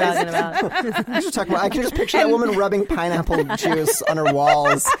we've been talking about. I can just picture that woman rubbing pineapple juice on her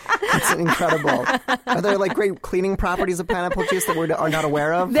walls. It's incredible. Are there like great cleaning properties of pineapple juice that we are not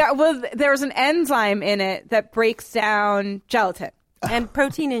aware of? There's an enzyme in it that breaks down gelatin. And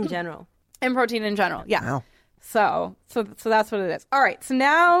protein in general. Yeah. Wow. So that's what it is. All right. So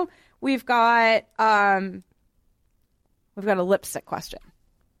now we've got a lipstick question.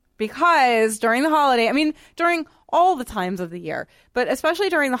 Because during the holiday, during all the times of the year, but especially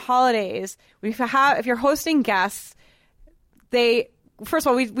during the holidays, if you're hosting guests, first of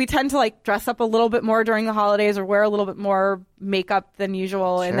all, we tend to like dress up a little bit more during the holidays or wear a little bit more makeup than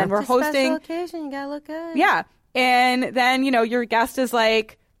usual. Sure. And then we're it's a hosting. Special occasion, you gotta look good. Yeah. And then, your guest is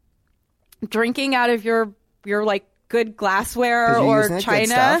like drinking out of your like good glassware or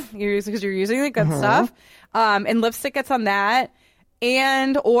china. Because you're using the good stuff. And lipstick gets on that.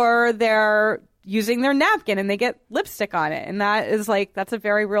 Or they're using their napkin and they get lipstick on it. And that's a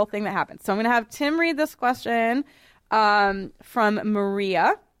very real thing that happens. So I'm going to have Tim read this question from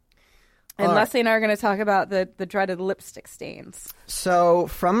Maria. And Leslie and I are going to talk about the dreaded lipstick stains. So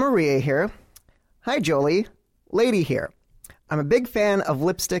from Maria here. Hi, Jolie. Lady here. I'm a big fan of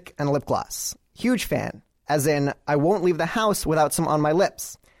lipstick and lip gloss. Huge fan. As in, I won't leave the house without some on my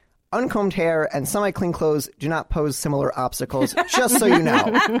lips. Uncombed hair and semi-clean clothes do not pose similar obstacles, just so you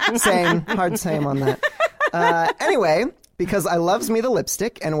know. Same. Hard same on that. Anyway, because I loves me the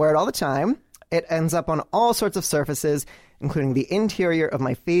lipstick and wear it all the time, it ends up on all sorts of surfaces, including the interior of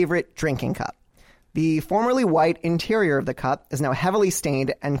my favorite drinking cup. The formerly white interior of the cup is now heavily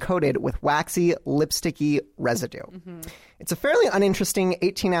stained and coated with waxy, lipsticky residue. Mm-hmm. It's a fairly uninteresting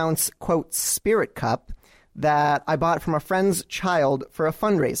 18-ounce, quote, spirit cup that I bought from a friend's child for a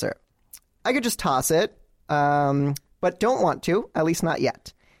fundraiser. I could just toss it, but don't want to, at least not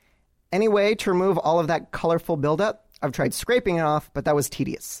yet. Anyway, to remove all of that colorful buildup, I've tried scraping it off, but that was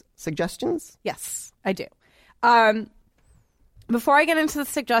tedious. Suggestions? Yes, I do. Before I get into the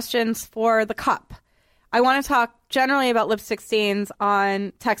suggestions for the cup, I want to talk generally about lipstick stains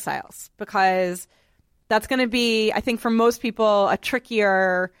on textiles because that's going to be, I think for most people, a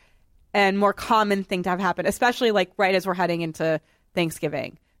trickier and more common thing to have happen, especially like right as we're heading into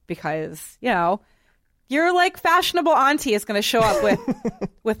Thanksgiving because, your like fashionable auntie is going to show up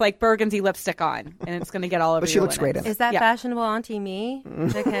with like burgundy lipstick on and it's going to get all over. But she looks great in it. Is that fashionable auntie me?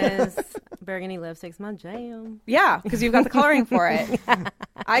 Because burgundy lipstick's my jam. Yeah, because you've got the coloring for it.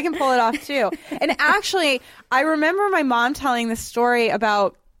 I can pull it off too. And actually, I remember my mom telling this story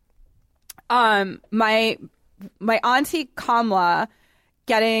about my auntie Kamla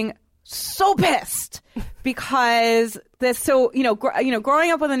getting so pissed because growing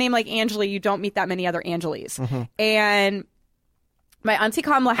up with a name like Angeli, you don't meet that many other Angelis. Mm-hmm. And my auntie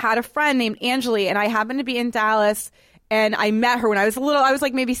Kamla had a friend named Angeli, and I happened to be in Dallas, and I met her when I was little. I was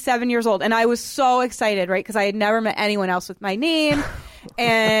like maybe 7 years old, and I was so excited, right? Because I had never met anyone else with my name.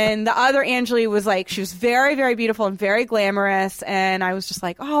 And the other Angeli was like, she was very, very beautiful and very glamorous. And I was just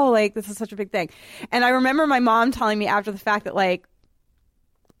like, oh, like this is such a big thing. And I remember my mom telling me after the fact that like,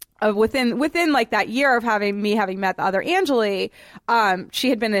 within like that year of having met the other Angeli, she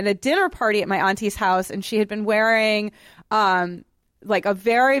had been at a dinner party at my auntie's house, and she had been wearing like a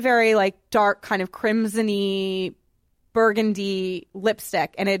very, very like dark kind of crimson-y burgundy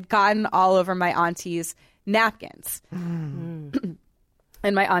lipstick, and it had gotten all over my auntie's napkins. And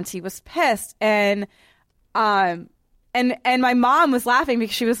my auntie was pissed, and my mom was laughing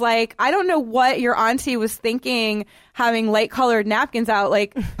because she was like, I don't know what your auntie was thinking having light colored napkins out.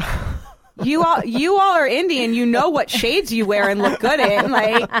 Like, you all are Indian. You know what shades you wear and look good in.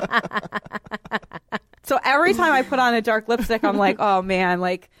 Like, so every time I put on a dark lipstick, I'm like, oh man,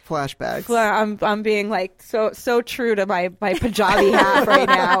 like flashbacks. I'm being like so true to my Punjabi hat right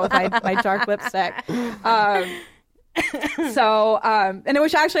now with my dark lipstick. And it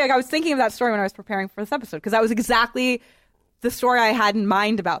was actually like I was thinking of that story when I was preparing for this episode, because that was exactly the story I had in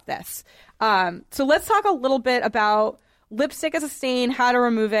mind about this. So let's talk a little bit about lipstick as a stain, how to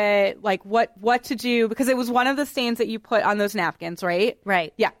remove it, like what to do, because it was one of the stains that you put on those napkins, right?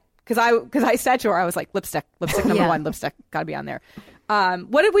 Right. Yeah. Because I said to her, I was like, lipstick number one, lipstick, gotta be on there.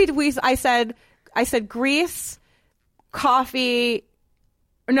 What did we? I said grease, coffee.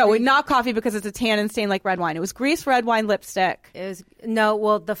 No, not coffee because it's a tannin stain like red wine. It was grease, red wine, lipstick. It was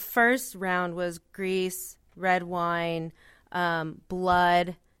well, the first round was grease, red wine,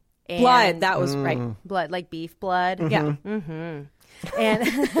 blood. And that was right. Blood, like beef blood. Yeah. Mm-hmm.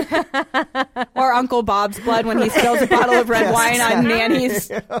 And or Uncle Bob's blood when he spills a bottle of red wine on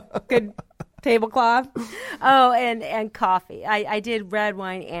Nanny's good tablecloth. Oh, and coffee. I did red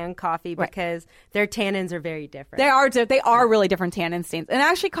wine and coffee because their tannins are very different. They are really different tannin stains. And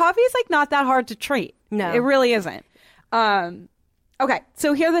actually, coffee is like not that hard to treat. No, it really isn't. Okay,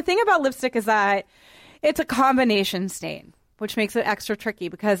 so here the thing about lipstick is that it's a combination stain, which makes it extra tricky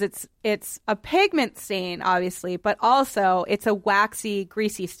because it's a pigment stain, obviously, but also it's a waxy,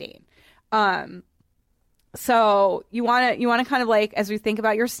 greasy stain. So you want to kind of like, as we think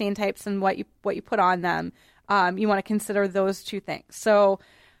about your stain types and what you put on them, you want to consider those two things. So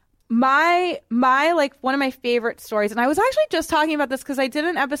my like one of my favorite stories, and I was actually just talking about this because I did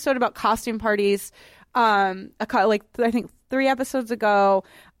an episode about costume parties, like I think 3 episodes ago,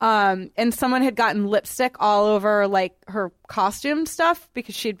 and someone had gotten lipstick all over like her costume stuff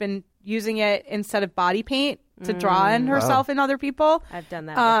because she'd been using it instead of body paint to draw in herself and other people. I've done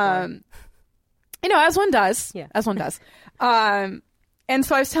that before. As one does. Yeah. As one does. And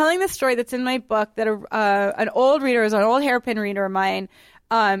so I was telling this story that's in my book that an old hairpin reader of mine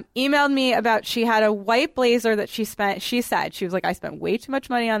emailed me about. She had a white blazer that she said, she was like, I spent way too much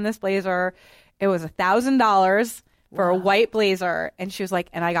money on this blazer. It was $1,000 for a white blazer, and she was like,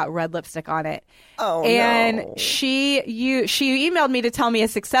 and I got red lipstick on it. Oh, and no. she emailed me to tell me a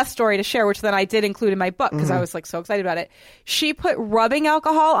success story to share, which then I did include in my book because I was like so excited about it. She put rubbing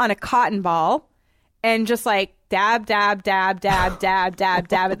alcohol on a cotton ball and just like dab, dab, dab, dab, dab, dab,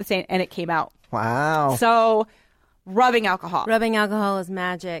 dab at the same, and it came out. Wow. So rubbing alcohol. Rubbing alcohol is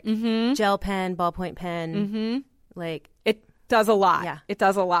magic. Mm-hmm. Gel pen, ballpoint pen. Mm-hmm. Like it does a lot. Yeah. It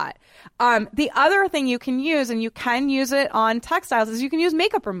does a lot. The other thing you can use, and you can use it on textiles, is you can use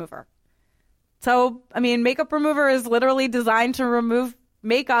makeup remover. So, I mean, makeup remover is literally designed to remove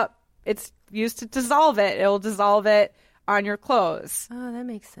makeup. It's used to dissolve it. It'll dissolve it on your clothes. Oh, that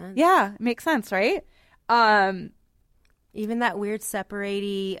makes sense. Yeah, it makes sense, right? Even that weird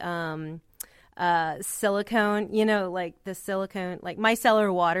separate-y silicone, like the silicone, like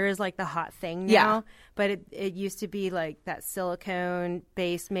micellar water is like the hot thing now. Yeah. But it used to be like that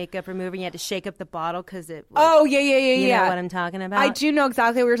silicone-based makeup remover. You had to shake up the bottle because it was, oh, yeah. You know what I'm talking about? I do know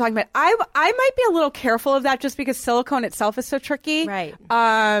exactly what you're talking about. I might be a little careful of that just because silicone itself is so tricky. Right.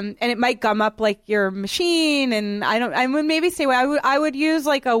 And it might gum up like your machine, and I would maybe stay away. I would use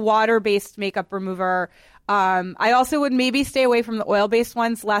like a water-based makeup remover. I also would maybe stay away from the oil-based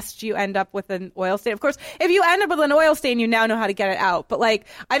ones lest you end up with an oil stain. Of course, if you end up with an oil stain, you now know how to get it out. But like,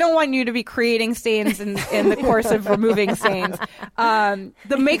 I don't want you to be creating stains in the course of removing stains.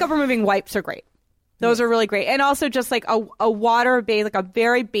 The makeup removing wipes are great. Those are really great. And also just like a water-based, like a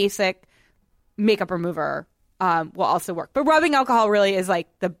very basic makeup remover will also work. But rubbing alcohol really is like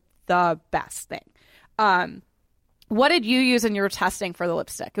the best thing. What did you use in your testing for the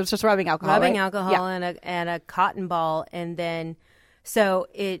lipstick? It was just rubbing alcohol. Rubbing right? alcohol Yeah. and a cotton ball, and then so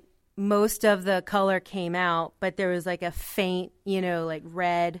most of the color came out, but there was like a faint, like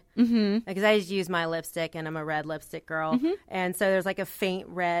red. Mm-hmm. Because I just use my lipstick, and I'm a red lipstick girl, and so there's like a faint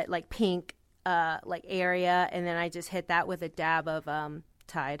red, like pink, like area, and then I just hit that with a dab of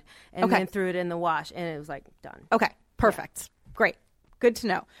Tide, and then threw it in the wash, and it was like done. Okay, perfect, great, good to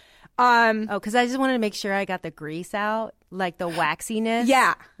know. Because I just wanted to make sure I got the grease out, like the waxiness.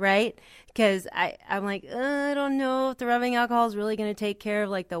 Yeah. Right? Because I'm like, I don't know if the rubbing alcohol is really going to take care of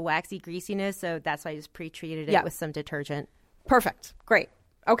like the waxy greasiness. So that's why I just pre-treated it with some detergent. Perfect. Great.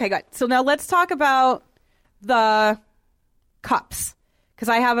 Okay, good. So now let's talk about the cups. Because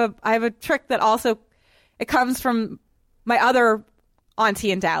I have a trick that also, it comes from my other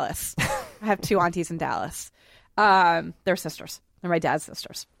auntie in Dallas. I have 2 aunties in Dallas. They're sisters. They're my dad's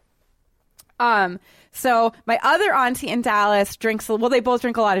sisters. So my other auntie in Dallas they both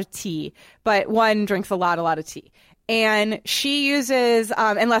drink a lot of tea, but one drinks a lot of tea. And she uses,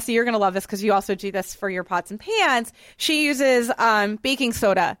 and Leslie, you're going to love this because you also do this for your pots and pans. She uses baking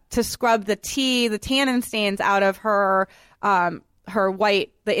soda to scrub the tannin stains out of her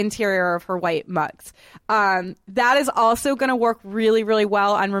the interior of her white mugs. That is also going to work really, really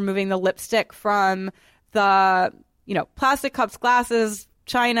well on removing the lipstick from the, plastic cups, glasses,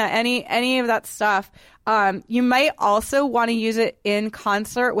 china, any of that stuff. You might also want to use it in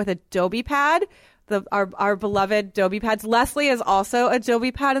concert with Adobe Pad, our beloved Adobe Pads. Leslie is also a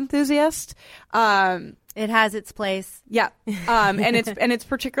Adobe Pad enthusiast. It has its place. Yeah. And it's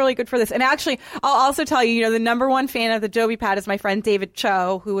particularly good for this. And actually, I'll also tell you, the number one fan of the Adobe Pad is my friend David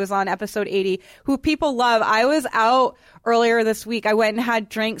Cho, who was on episode 80, who people love. I was out earlier this week. I went and had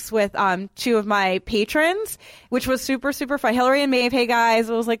drinks with 2 of my patrons, which was super, super fun. Hillary and Maeve, hey guys.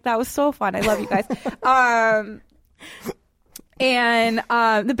 It was like, that was so fun. I love you guys. And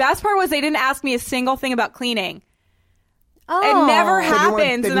the best part was they didn't ask me a single thing about cleaning. Oh. It never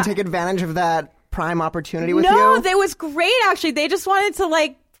happens. They didn't take advantage of that prime opportunity with you? No, that was great, actually. They just wanted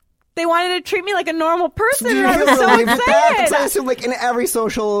to, they wanted to treat me like a normal person, and I was so excited. I assume, in every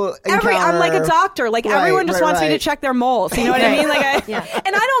social encounter. I'm like a doctor. Everyone just wants me to check their moles. You know what I mean? And I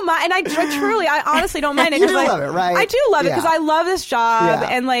don't mind. And I honestly don't mind it. You do love it, right? I do love it because I love this job.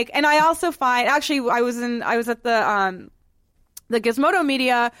 Yeah. And I also find, actually, I was at the Gizmodo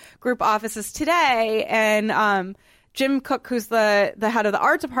Media Group offices today, and Jim Cook, who's the head of the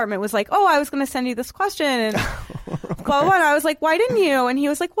art department, was like, "Oh, I was going to send you this question." And blah, blah. And I was like, "Why didn't you?" And he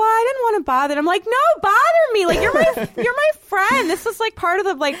was like, "Well, I didn't want to bother." And I'm like, "No, bother me. You're my friend. This is part of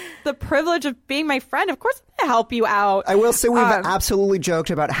the privilege of being my friend. Of course I'm going to help you out." I will say we've absolutely joked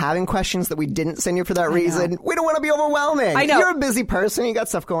about having questions that we didn't send you for that reason. We don't want to be overwhelming. I know. You're a busy person. You got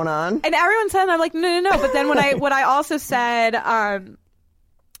stuff going on. And everyone said, and I'm like, no. But then what I also said,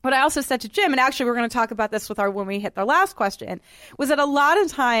 what I also said to Jim, and actually we're going to talk about this when we hit the last question, was that a lot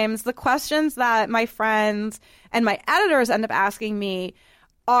of times the questions that my friends and my editors end up asking me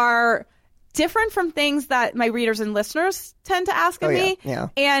are different from things that my readers and listeners tend to ask of me. Yeah.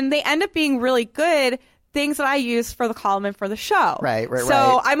 And they end up being really good things that I use for the column and for the show. Right.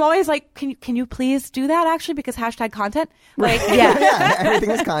 So I'm always like, can you please do that actually? Because #content. Yeah,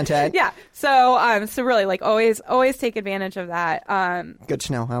 everything is content. Yeah. So really, always take advantage of that. Good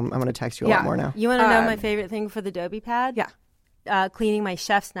to know. I'm going to text you a lot more now. You want to know my favorite thing for the Adobe Pad? Yeah. Cleaning my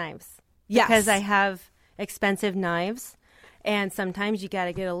chef's knives. Yes. Because I have expensive knives. And sometimes you got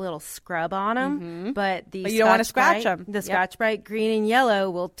to get a little scrub on them, but you don't want to scratch them. The Scotch-Brite green and yellow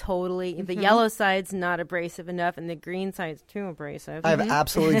will totally. The yellow side's not abrasive enough, and the green side's too abrasive. I've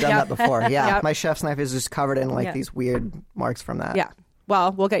absolutely done that before. Yeah, my chef's knife is just covered in these weird marks from that. Yeah.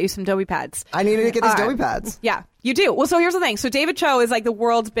 Well, we'll get you some Adobe Pads. I needed to get these Adobe Pads. Yeah, you do. Well, so here's the thing. So David Cho is the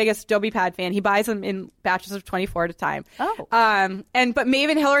world's biggest Adobe Pad fan. He buys them in batches of 24 at a time. Oh. But Maeve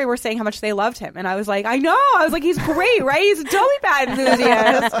and Hillary were saying how much they loved him. And I was like, I know. I was like, he's great, right? He's an Adobe Pad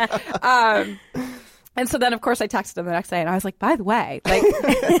enthusiast. And so then, of course, I texted him the next day, and I was like, by the way,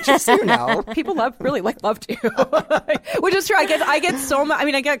 just so you know, people loved you, which is true. I get so much. I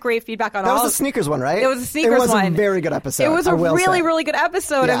mean, I get great feedback on all. That was the sneakers one, right? It was the sneakers one. It was a very good episode. It was a really, really good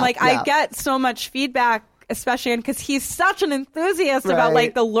episode, and I get so much feedback, especially because he's such an enthusiast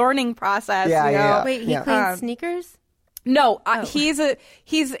about the learning process. Yeah. Wait, he cleans sneakers? No, he's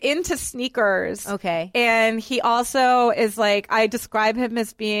into sneakers. Okay, and he also is I describe him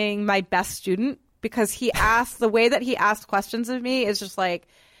as being my best student. Because the way that he asks questions of me is just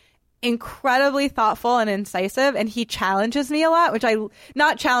incredibly thoughtful and incisive, and he challenges me a lot,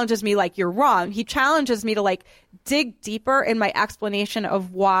 not challenges me you're wrong. He challenges me to dig deeper in my explanation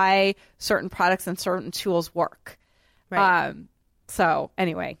of why certain products and certain tools work. Right. So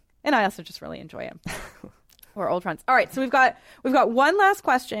anyway, and I also just really enjoy him. We're old friends. All right, so we've got one last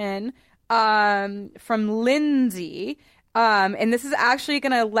question from Lindsay. And this is actually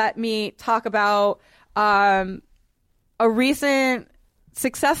going to let me talk about a recent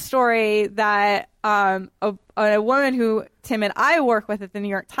success story that a woman who Tim and I work with at the New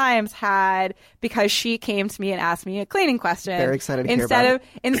York Times had, because she came to me and asked me a cleaning question. Very excited to hear about it.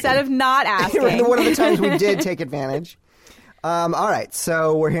 Instead of not asking. One of the times we did take advantage. All right,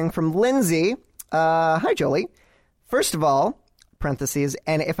 so we're hearing from Lindsay. Hi, Jolie. First of all, parentheses,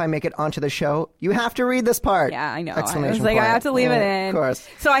 and if I make it onto the show, you have to read this part. Yeah, I know. Exclamation I was like, point. I have to leave it in. Of course.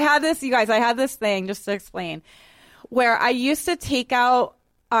 So I had this, you guys, I had this thing, just to explain, where I used to take out,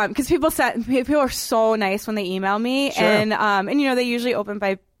 because people are so nice when they email me, Sure. and they usually open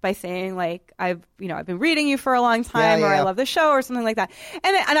by saying like, I've been reading you for a long time, or I love the show, or something like that,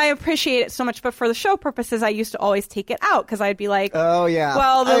 and I appreciate it so much. But for the show purposes, I used to always take it out, because I'd be like, oh yeah,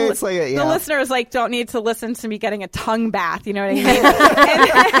 well, the listeners like don't need to listen to me getting a tongue bath, you know what I mean?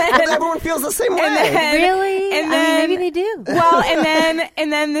 But everyone feels the same way. Really? And then, maybe they do. Well,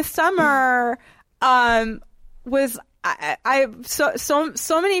 and then this summer was I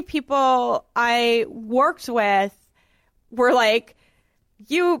so many people I worked with were like,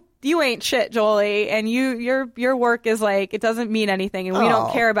 you ain't shit, Jolie, and your work is like, it doesn't mean anything, and we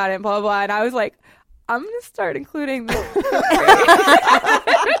don't care about it, blah blah blah. And I was like, I'm gonna start including this on the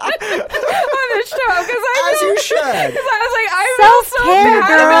show, because you should. Because I was like, I feel so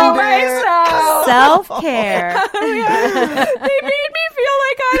bad about myself. Self-care. They made me feel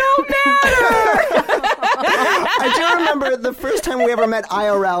like I don't matter. I do remember the first time we ever met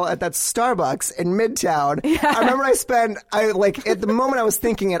IRL at that Starbucks in Midtown. Yeah. I remember at the moment I was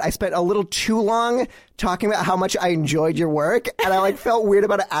thinking it, I spent a little too long talking about how much I enjoyed your work, and I felt weird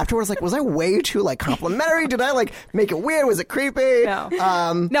about it afterwards. Like, was I way too complimentary? Did I make it weird? Was it creepy? No.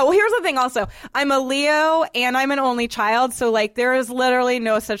 No. Well, here's the thing. Also, I'm a Leo and I'm an only child, so there is literally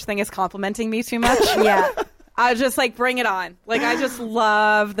no such thing as complimenting me too much. Yeah. I just bring it on. I just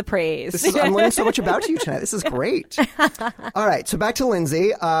love the praise. I'm learning so much about you tonight. This is great. All right, so back to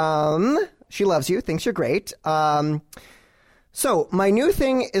Lindsay. She loves you, thinks you're great. So my new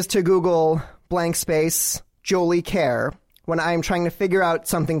thing is to Google blank space Jolie Care when I'm trying to figure out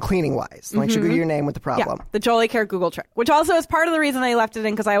something cleaning wise. Like, should Google your name with the problem. Yeah, the Jolie Care Google trick, which also is part of the reason I left it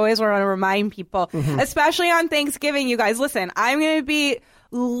in, because I always want to remind people, especially on Thanksgiving. You guys, listen, I'm going to be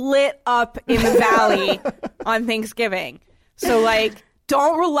lit up in the valley on Thanksgiving. So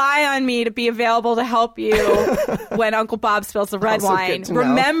don't rely on me to be available to help you when Uncle Bob spills the red wine.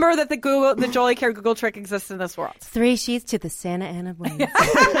 Remember that the Jolie Care Google trick exists in this world. 3 sheets to the Santa Ana Blaze.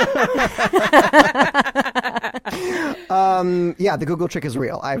 Yeah, the Google trick is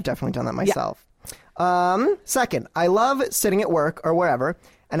real. I've definitely done that myself. Yeah. Second, I love sitting at work or wherever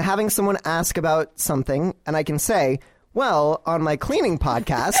and having someone ask about something, and I can say, well, on my cleaning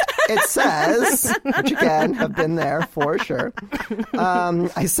podcast, it says, which again, have been there for sure.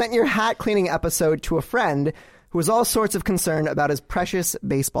 I sent your hat cleaning episode to a friend who was all sorts of concerned about his precious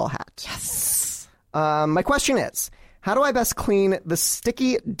baseball hat. Yes. My question is, how do I best clean the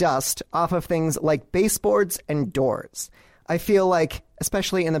sticky dust off of things like baseboards and doors? I feel like,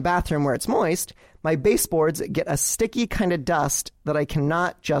 especially in the bathroom where it's moist, my baseboards get a sticky kind of dust that I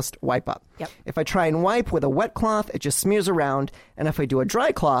cannot just wipe up. Yep. If I try and wipe with a wet cloth, it just smears around, and if I do a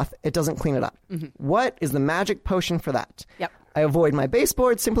dry cloth, it doesn't clean it up. What is the magic potion for that? Yep. I avoid my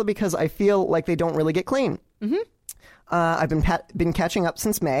baseboards simply because I feel like they don't really get clean. I've been catching up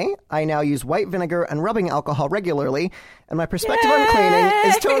since May. I now use white vinegar and rubbing alcohol regularly, and my perspective on cleaning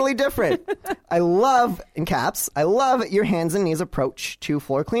is totally different. I love, in caps, I love your hands and knees approach to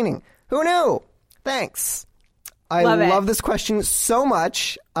floor cleaning. Who knew? Thanks. I love this question so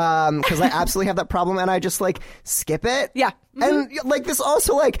much because I absolutely have that problem, and I just skip it. Yeah. And this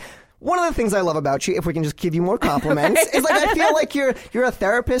also one of the things I love about you, if we can just give you more compliments, is I feel like you're a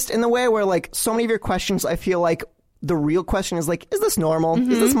therapist in the way where so many of your questions, I feel like the real question is is this normal?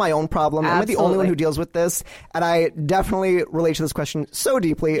 Is this my own problem? Am I the only one who deals with this? And I definitely relate to this question so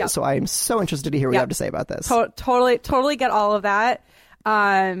deeply. Yep. So I am so interested to hear what you have to say about this. Totally get all of that.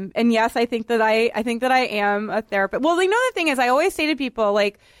 And yes, I think that I am a therapist. Well, another thing is I always say to people,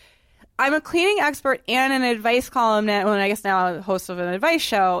 I'm a cleaning expert and an advice columnist, well, I guess now a host of an advice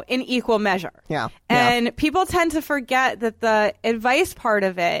show, in equal measure. Yeah. And people tend to forget that the advice part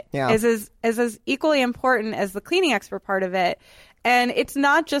of it is as equally important as the cleaning expert part of it. And it's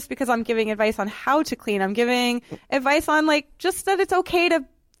not just because I'm giving advice on how to clean. I'm giving advice on just that it's okay to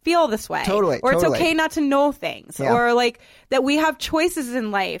feel this way. Totally. Or it's okay not to know things. Yeah. Or that we have choices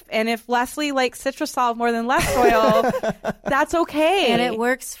in life. And if Leslie likes Citrusol more than less oil, that's okay. And it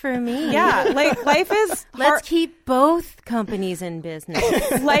works for me. Yeah. Life is Let's keep both companies in business.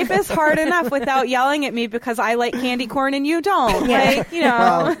 Life is hard enough without yelling at me because I like candy corn and you don't. Yeah.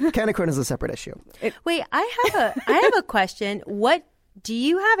 Well, candy corn is a separate issue. Wait, I have a question. What Do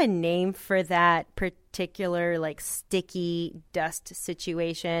you have a name for that particular like sticky dust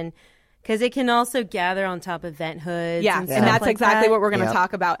situation? Because it can also gather on top of vent hoods. Yeah, and that's like exactly that. what we're going to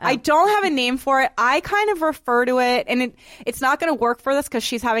talk about. I don't have a name for it. I kind of refer to it, and it's not going to work for this because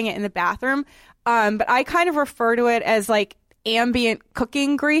she's having it in the bathroom. But I kind of refer to it as like ambient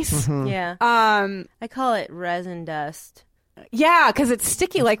cooking grease. Yeah. I call it resin dust. Yeah, because it's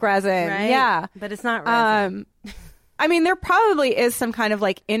sticky like resin. Right? Yeah, But it's not resin. I mean, there probably is some kind of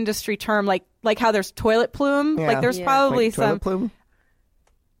like industry term, like how there's toilet plume. Yeah. Like there's probably Like some. toilet plume?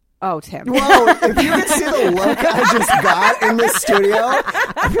 Oh, Tim. Whoa, if you could see the look I just got in this studio,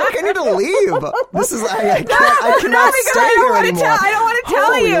 I feel like I need to leave. This is, I cannot because stay I don't here want to anymore. tell. I don't want to tell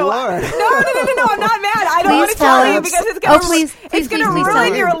Holy you. Lord. No. I'm not mad. I don't Please want to tell tell him. you because it's gonna. please it's gonna tell ruin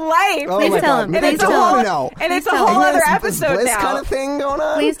him. your life. Oh Please my tell God. him. Maybe Please I don't tell want him. to know. And it's a tell whole him. other This episode bliss now. kind of thing going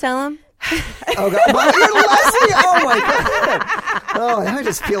on? Please tell him. Oh, God. What? You're Leslie? Oh, my God. Oh, I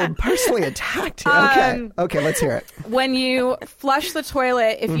just feel personally attacked here. Okay, let's hear it. When you flush the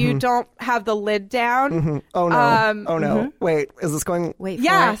toilet, if you don't have the lid down, Oh, no. Oh, no. Wait, is this going... Wait for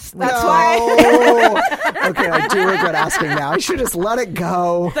yes, it. that's No. why. Okay, I do regret asking now. I should just let it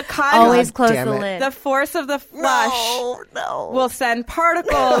go. The con- Always close damn the it. lid. the force of the flush will send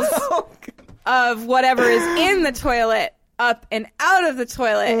particles of whatever is in the toilet up and out of the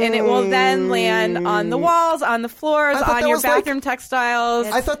toilet, and it will then land on the walls, on the floors, I thought on that your was like- bathroom textiles.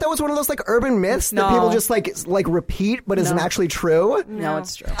 I thought that was one of those like urban myths that No. people just like repeat, but isn't actually true. No,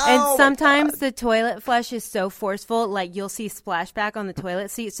 it's true. And Oh, my sometimes the toilet flush is so forceful, like you'll see splashback on the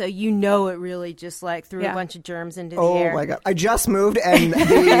toilet seat, so you know it really just like threw Yeah. a bunch of germs into the Oh air. my God! I just moved, and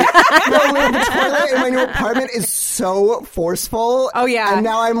the toilet in my new apartment is so forceful. Oh, yeah. and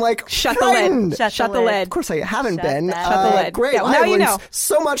now I'm like, Shut the lid. frightened. Shut Shut the the lid. lid. Of course, I haven't Shut been. that. Shut the lid. Great. Yeah, well, I now you learned know.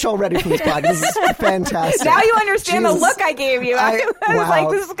 so much already from this podcast. This is fantastic. Now you understand the Jesus. look I gave you. I was wow. like,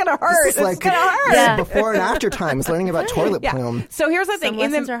 this is gonna hurt. This is like gonna hurt. Yeah. before and after times learning about toilet Yeah. plume. So here's the Some thing.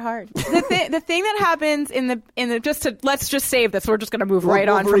 lessons are hard. The thing that happens in the let's just save this. We're just gonna move right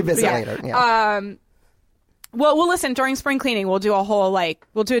We'll on. revisit later. Yeah. Well, listen, during spring cleaning, we'll do a whole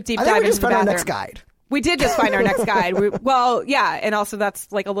we'll do a deep I dive think we into just the found our bathroom. next guide. We did just find our next guide. And also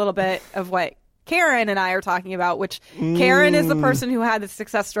that's like a little bit of what Karen and I are talking about, which Karen is the person who had the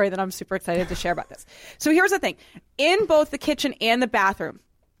success story that I'm super excited to share about this. So here's the thing. In both the kitchen and the bathroom,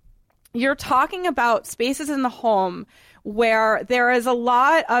 you're talking about spaces in the home where there is a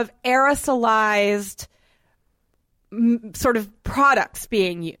lot of aerosolized sort of products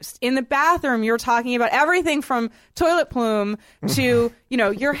being used. In the bathroom, you're talking about everything from toilet plume to,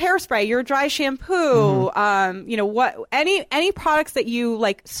 your hairspray, your dry shampoo, any products that you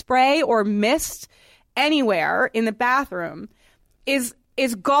like spray or mist anywhere in the bathroom is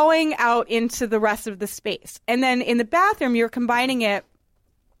going out into the rest of the space. And then in the bathroom, you're combining it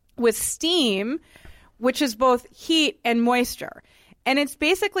with steam, which is both heat and moisture. And it's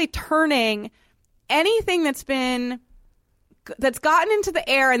basically turning anything that's gotten into the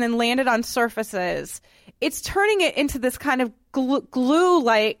air and then landed on surfaces, it's turning it into this kind of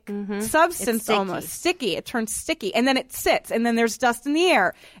glue-like substance, sticky. almost sticky. It turns sticky, and then it sits, and then there's dust in the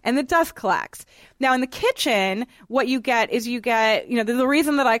air, and the dust collects. Now in the kitchen, what you get, the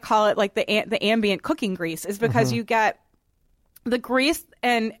reason that I call it like the ambient cooking grease is because you get the grease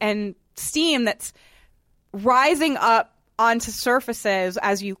and steam that's rising up onto surfaces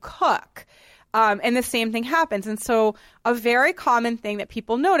as you cook. And the same thing happens. And so a very common thing that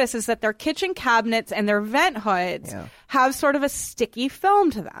people notice is that their kitchen cabinets and their vent hoods have sort of a sticky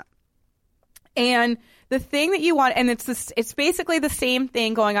film to them. And the thing that you want, and it's basically the same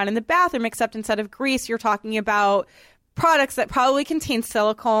thing going on in the bathroom, except instead of grease, you're talking about products that probably contain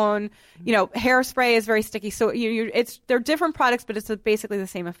silicone. Hairspray is very sticky. So they're different products, but it's basically the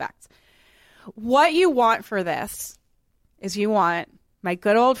same effects. What you want for this is you want my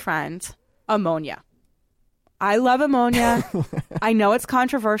good old friend, ammonia. I love ammonia. I know it's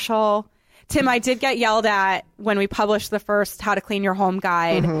controversial. Tim, I did get yelled at when we published the first How to Clean Your Home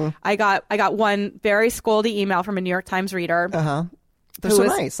guide. I got one very scoldy email from a New York Times reader. They're so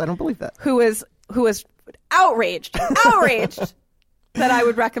nice. I don't believe that. Who was outraged that I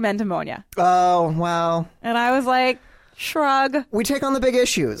would recommend ammonia. Oh, wow. And I was like, shrug. We take on the big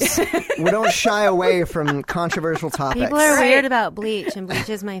issues. We don't shy away from controversial topics. People are Right. weird about bleach, and bleach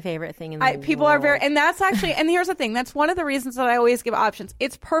is my favorite thing in the world. People are very, and that's actually, and here's the thing. That's one of the reasons that I always give options.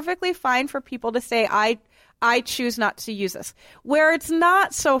 It's perfectly fine for people to say, I choose not to use this. Where it's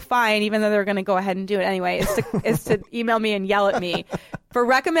not so fine, even though they're going to go ahead and do it anyway, is to email me and yell at me for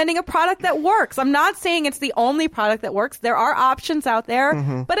recommending a product that works. I'm not saying it's the only product that works. There are options out there,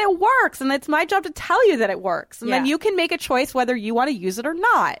 but it works. And it's my job to tell you that it works. And then you can make a choice whether you want to use it or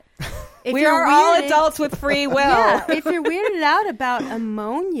not. We are all adults with free will. Yeah, if you're weirded out about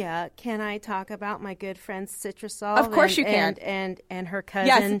ammonia, can I talk about my good friend Citrusol? Of course you can. And her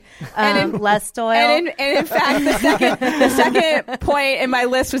cousin, and Lestoil. And in fact, the second point in my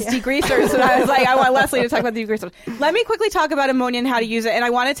list was degreasers. And I was like, I want Leslie to talk about degreasers. Let me quickly talk about ammonia and how to use it. And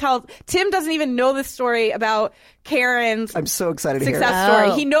I want to tell, Tim doesn't even know this story about Karen's I'm so excited to hear success it.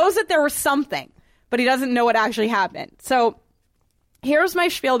 story. He knows that there was something, but he doesn't know what actually happened. So here's my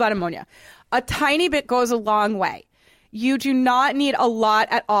spiel about ammonia. A tiny bit goes a long way. You do not need a lot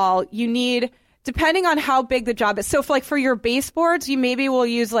at all. You need, depending on how big the job is. So for your baseboards, you maybe will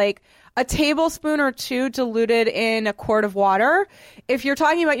use like a tablespoon or two diluted in a quart of water. If you're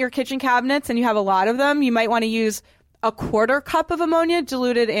talking about your kitchen cabinets and you have a lot of them, you might want to use a quarter cup of ammonia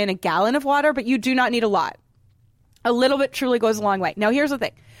diluted in a gallon of water, but you do not need a lot. A little bit truly goes a long way. Now, here's the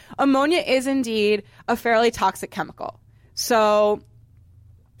thing. Ammonia is indeed a fairly toxic chemical. So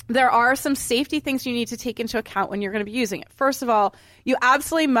there are some safety things you need to take into account when you're going to be using it. First of all, you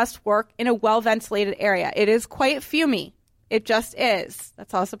absolutely must work in a well-ventilated area. It is quite fumey. It just is.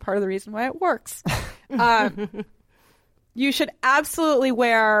 That's also part of the reason why it works. You should absolutely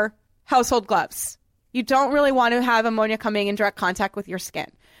wear household gloves. You don't really want to have ammonia coming in direct contact with your skin.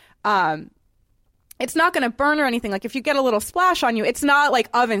 It's not going to burn or anything. Like if you get a little splash on you, it's not like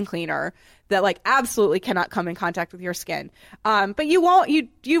oven cleaner that like absolutely cannot come in contact with your skin. But you won't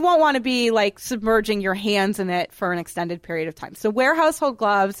want to be like submerging your hands in it for an extended period of time. So wear household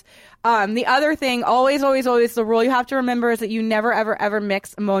gloves. The other thing, always, the rule you have to remember is that you never, ever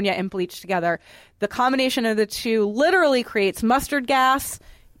mix ammonia and bleach together. The combination of the two literally creates mustard gas.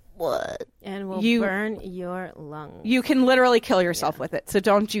 What? And will burn your lungs. You can literally kill yourself with it. So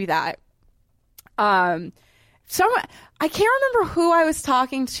don't do that. I can't remember who I was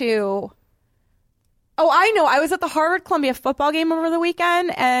talking to. Oh, I know. I was at the Harvard-Columbia football game over the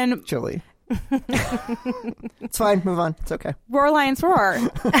weekend, and Chilly. It's fine. Move on. It's okay. Roar Lions Roar.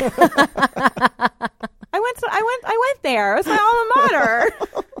 I went there. It was my alma mater.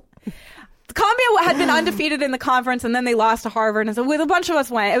 Columbia had been undefeated in the conference, and then they lost to Harvard. And so with a bunch of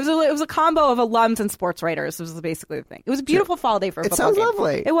us went. It was a combo of alums and sports writers. It was basically the thing. It was a beautiful fall day for a football game. It sounds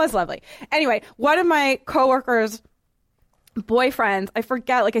lovely. It was lovely. Anyway, one of my coworkers' boyfriends, I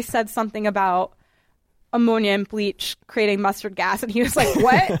forget, like I said something about ammonia and bleach creating mustard gas, and he was like,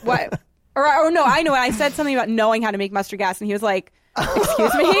 "What? What?" Or no, I know. I said something about knowing how to make mustard gas, and he was like,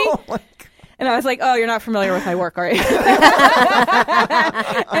 "Excuse me." Oh my God. And I was like, "Oh, you're not familiar with my work, are you?"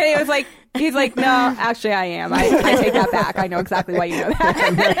 And he's like, "No, actually, I am. I take that back. I know exactly why you know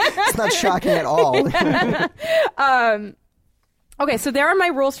that." It's not shocking at all. Okay, so there are my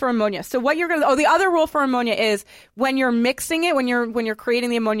rules for ammonia. So what the other rule for ammonia is when you're mixing it, when you're creating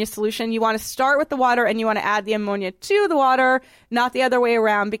the ammonia solution, you want to start with the water and you want to add the ammonia to the water, not the other way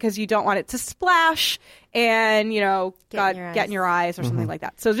around, because you don't want it to splash and, get in your eyes or something like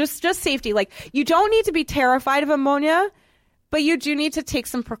that. So just safety. Like, you don't need to be terrified of ammonia, but you do need to take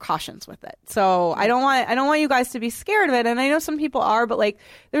some precautions with it. So I don't want you guys to be scared of it. And I know some people are, but like,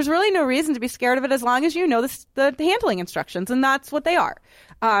 there's really no reason to be scared of it as long as you know the handling instructions, and that's what they are.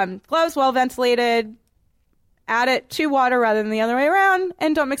 Gloves, well ventilated, add it to water rather than the other way around,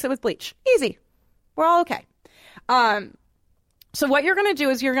 and don't mix it with bleach. Easy. We're all okay. So what you're going to do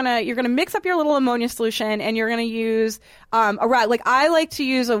is you're going to mix up your little ammonia solution, and you're going to use a rag. Like, I like to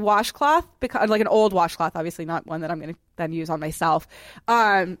use a washcloth, because like an old washcloth, obviously not one that I'm going to then use on myself,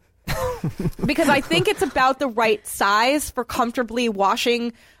 because I think it's about the right size for comfortably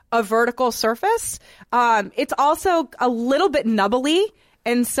washing a vertical surface. It's also a little bit nubbly,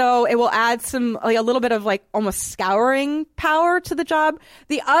 and so it will add a little bit of like almost scouring power to the job.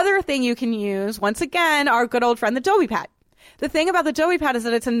 The other thing you can use, once again, our good old friend, the Dobie Pad. The thing about the Dobie Pad is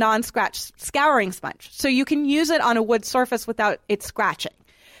that it's a non-scratch scouring sponge. So you can use it on a wood surface without it scratching.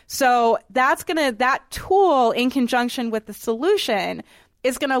 So that tool in conjunction with the solution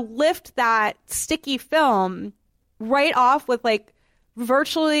is going to lift that sticky film right off with like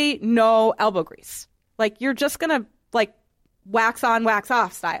virtually no elbow grease. Like, you're just going to like wax on, wax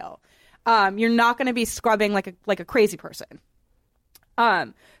off style. You're not going to be scrubbing like a crazy person.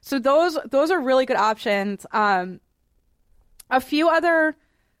 So those are really good options. A few other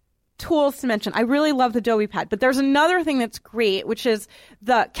tools to mention. I really love the Dobie Pad, but there's another thing that's great, which is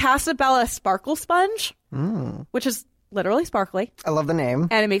the Casabella Sparkle Sponge, which is literally sparkly. I love the name.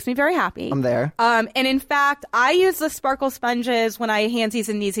 And it makes me very happy. I'm there. And in fact, I use the sparkle sponges when I handsies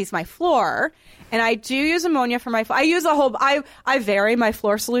and kneesies my floor. And I do use ammonia for my floor. I use I vary my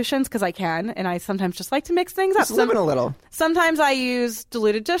floor solutions because I can. And I sometimes just like to mix things up. Just living a little. Sometimes I use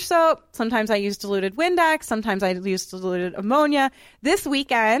diluted dish soap. Sometimes I use diluted Windex. Sometimes I use diluted ammonia. This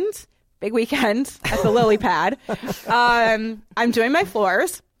weekend, big weekend at the lily pad, I'm doing my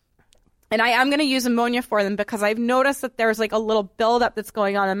floors. And I am going to use ammonia for them because I've noticed that there's like a little buildup that's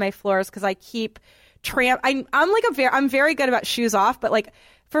going on my floors because I keep I'm very good about shoes off, but like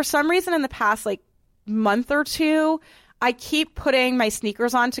for some reason in the past like month or two, I keep putting my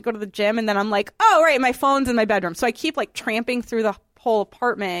sneakers on to go to the gym, and then I'm like, oh right, my phone's in my bedroom, so I keep like tramping through the whole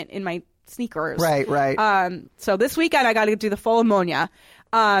apartment in my sneakers. Right. So this weekend I got to do the full ammonia.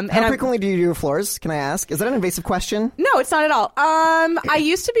 How frequently do you do your floors? Can I ask? Is that an invasive question? No, it's not at all. I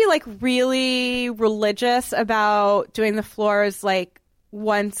used to be like really religious about doing the floors like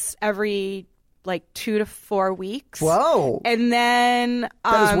once every like 2 to 4 weeks. Whoa. And then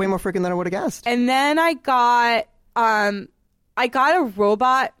that is way more freaking than I would have guessed. And then I got a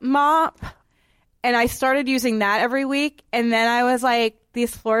robot mop, and I started using that every week. And then I was like,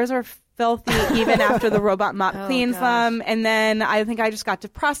 these floors are filthy even after the robot mop cleans them. And then I think I just got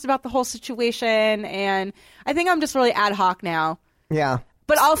depressed about the whole situation, and I think I'm just really ad hoc now. Yeah.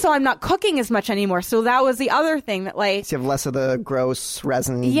 But also I'm not cooking as much anymore, so that was the other thing that like... So you have less of the gross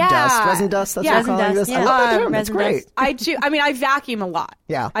resin dust. Resin dust, that's what I'm calling this? Yeah. I love that term. It's great. I do. I mean, I vacuum a lot.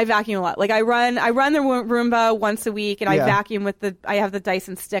 Yeah. I vacuum a lot. Like I run the Roomba once a week, and I vacuum with I have the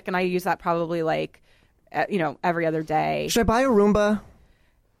Dyson stick, and I use that probably like, every other day. Should I buy a Roomba?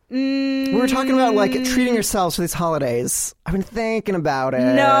 We were talking about like treating yourselves for these holidays. I've been thinking about it.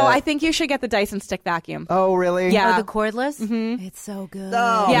 No, I think you should get the Dyson stick vacuum. Oh, really? Yeah. The cordless? Mm-hmm. It's so good.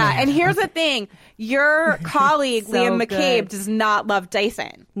 Oh, yeah, and here's the thing. Your colleague, So Liam McCabe, good. does not love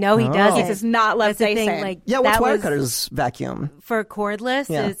Dyson. No, he doesn't. He does not love That's the Dyson. thing, like, Yeah, what's that was- Wirecutter's vacuum? For cordless,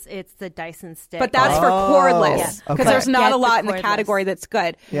 Yeah. it's the Dyson stick. But that's for cordless, Yeah. because Okay. there's not Get a lot the in the cordless. category that's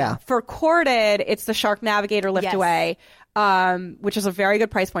good. Yeah. For corded, it's the Shark Navigator Lift Yes. Away, which is a very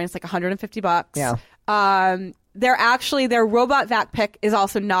good price point. It's like $150. Yeah. Their robot vac pick is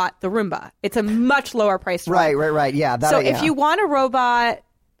also not the Roomba. It's a much lower priced one. Right. Yeah. So if you want a robot,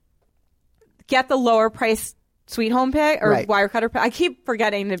 get the lower price Sweet Home pick or Right. Wirecutter pick. I keep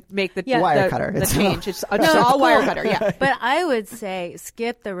forgetting to make the Wirecutter. the It's- change. It's all Wirecutter. Yeah. But I would say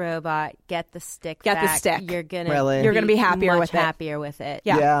skip the robot, get the stick. Get the back. stick. You're gonna Really? You're gonna be happier much with it. happier with it.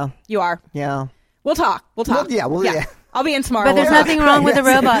 Yeah. Yeah. You are. Yeah. We'll talk. Yeah. I'll be in tomorrow. But there's We'll talk. nothing wrong with the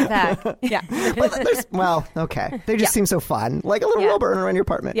robot pack. Yeah. Well, okay. They just seem so fun. Like a little robot around your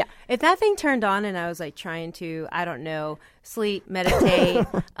apartment. Yeah. If that thing turned on and I was like trying to, I don't know, sleep, meditate,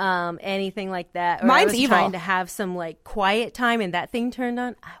 anything like that, or I Mine's was evil. trying to have some like quiet time and that thing turned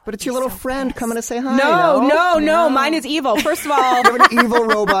on, I would But it's be your little so friend pissed. coming to say hi. No. Mine is evil. First of all, You have an evil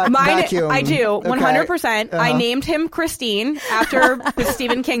robot mine. vacuum. I do. Okay. 100%. I named him Christine after the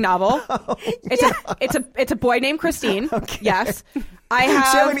Stephen King novel. It's a boy named Christine. Okay. Yes. So you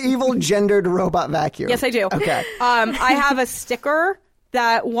have an evil gendered robot vacuum. Yes, I do. Okay. I have a sticker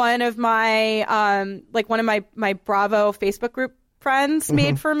that one of my my Bravo Facebook group friends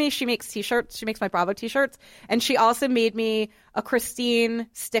made for me. She makes t-shirts. She makes my Bravo t-shirts, and she also made me a Christine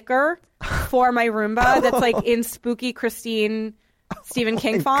sticker for my Roomba that's like in spooky Christine Stephen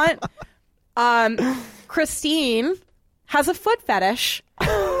King font. Christine has a foot fetish.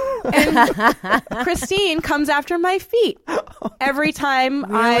 And Christine comes after my feet every time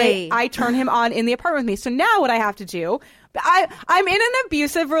Really? I turn him on in the apartment with me. So now what I have to do, I'm in an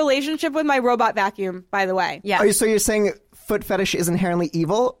abusive relationship with my robot vacuum, by the way. Yeah. So you're saying foot fetish is inherently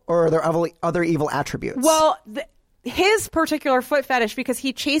evil, or are there other evil attributes? Well, his particular foot fetish, because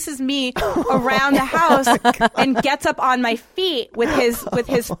he chases me around the house and gets up on my feet with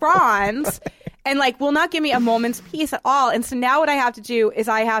his fronds. And like will not give me a moment's peace at all. And so now what I have to do is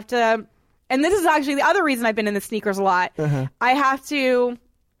I have to, and this is actually the other reason I've been in the sneakers a lot. I have to,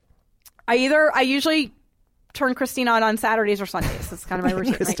 I usually turn Christine on Saturdays or Sundays. That's kind of my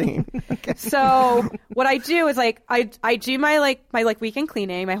routine. Christine. Okay. So what I do is like I do my weekend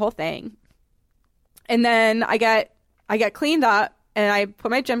cleaning, my whole thing, and then I get cleaned up and I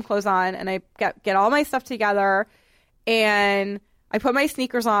put my gym clothes on and I get all my stuff together and I put my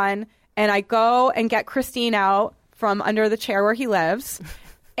sneakers on. And I go and get Christine out from under the chair where he lives.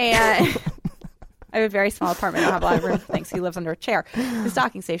 And I have a very small apartment. I don't have a lot of room for things. He lives under a chair. His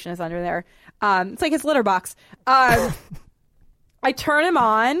docking station is under there. It's like his litter box. I turn him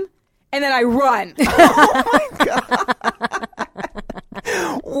on, and then I run.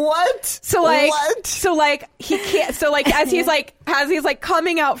 What? So like, what? so like he can't. So like as he's like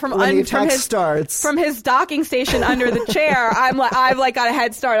coming out from When the attack starts. from his docking station under the chair, I've like got a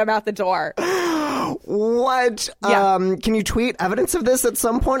head start. I'm out the door. What? Yeah. Can you tweet evidence of this at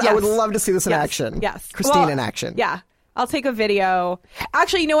some point? Yes. I would love to see this in Yes. action. Yes, Christine Well, in action. Yeah. I'll take a video.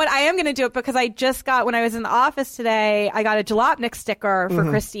 Actually, you know what? I am going to do it because I just got, when I was in the office today, I got a Jalopnik sticker for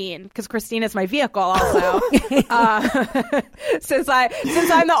Christine, because Christine is my vehicle also. Since I'm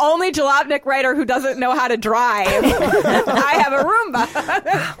the only Jalopnik writer who doesn't know how to drive, I have a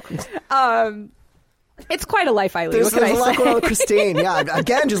Roomba. It's quite a life I lead. There's What can a I lot say? going on with Christine. Yeah,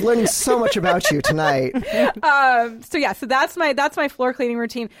 again, just learning so much about you tonight. So that's my floor cleaning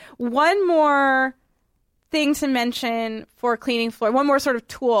routine. One more thing to mention for cleaning floor, one more sort of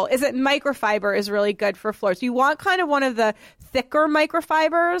tool, is that microfiber is really good for floors. You want kind of one of the thicker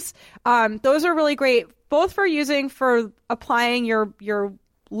microfibers. Those are really great, both for applying your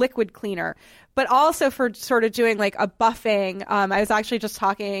liquid cleaner, but also for sort of doing like a buffing. I was actually just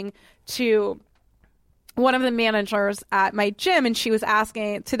talking to one of the managers at my gym, and she was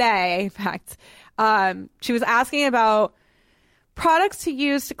asking today, in fact, she was asking about products to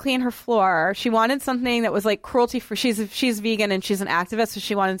use to clean her floor. She wanted something that was like cruelty free. She's vegan and she's an activist, so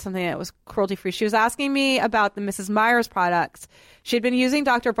she wanted something that was cruelty free. She was asking me about the Mrs. Meyer's products. She had been using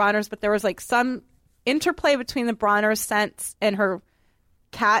Dr. Bronner's, but there was like some interplay between the Bronner's scents and her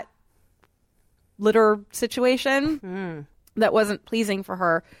cat litter situation that wasn't pleasing for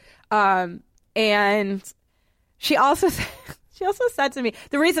her. And she also said to me,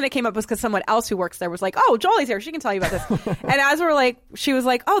 the reason it came up was because someone else who works there was like, "Oh, Jolie's here; she can tell you about this." And as we're like, she was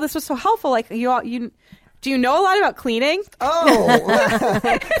like, "Oh, this was so helpful. Like, do you know a lot about cleaning?" Oh,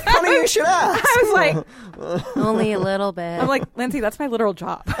 funny you should ask. I was like, Only a little bit. I'm like, Lindsay, that's my literal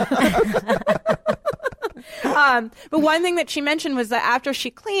job. But one thing that she mentioned was that after she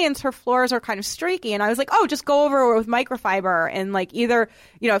cleans, her floors are kind of streaky. And I was like, oh, just go over it with microfiber. And like either,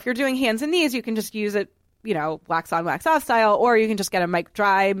 if you're doing hands and knees, you can just use it, wax on, wax off style, or you can just get a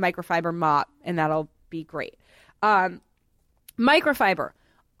dry microfiber mop and that'll be great. Microfiber,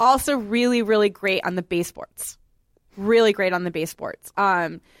 also really, really great on the baseboards. Really great on the baseboards.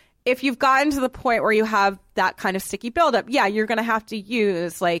 If you've gotten to the point where you have that kind of sticky buildup, yeah, you're going to have to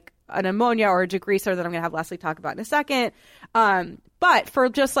use like an ammonia or a degreaser that I'm going to have Leslie talk about in a second. But for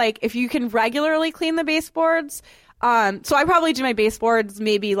just like, if you can regularly clean the baseboards, so I probably do my baseboards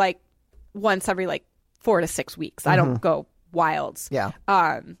maybe like once every like 4 to 6 weeks. I don't go wilds. Yeah.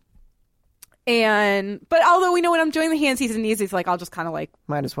 But although we know when I'm doing the hands, knees, and knees, it's like I'll just kind of like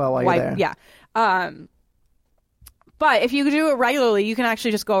Might as well while you're there. Yeah. But if you do it regularly, you can actually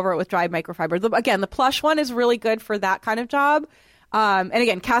just go over it with dry microfiber. Again, the plush one is really good for that kind of job. And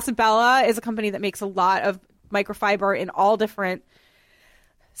again, Casabella is a company that makes a lot of microfiber in all different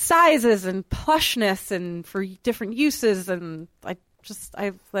sizes and plushness and for different uses. And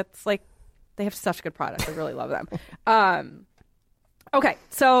that's like, they have such good products. I really love them. Okay.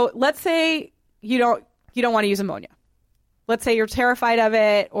 So let's say you don't want to use ammonia. Let's say you're terrified of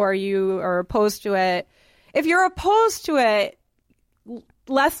it or you are opposed to it. If you're opposed to it,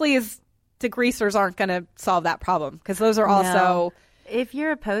 Leslie's degreasers aren't going to solve that problem because those are also... No. If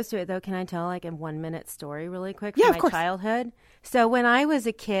you're opposed to it, though, can I tell like a 1-minute story really quick from Yeah, my of course. childhood? So when I was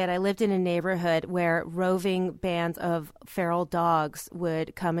a kid, I lived in a neighborhood where roving bands of feral dogs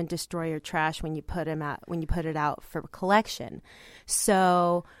would come and destroy your trash when you put it out for collection.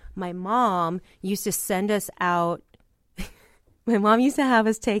 So my mom used to send us out. My mom used to have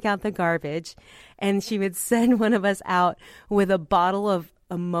us take out the garbage, and she would send one of us out with a bottle of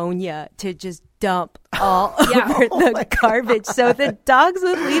ammonia to just dump all over the garbage so the dogs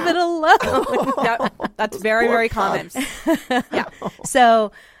would leave it alone. That's very, very common. Yeah.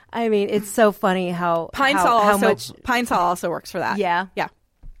 So, I mean, it's so funny how Pine Sol also works for that. Yeah. Yeah.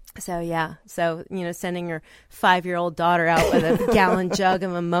 So, sending your 5-year-old daughter out with a gallon jug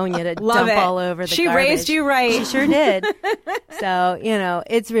of ammonia to Love dump it. all over the She garbage. raised you right. She sure did. So,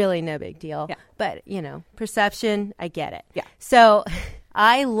 it's really no big deal. Yeah. But, perception, I get it. Yeah. So,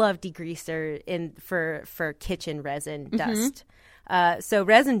 I love degreaser for kitchen resin dust. So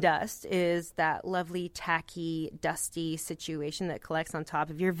resin dust is that lovely, tacky, dusty situation that collects on top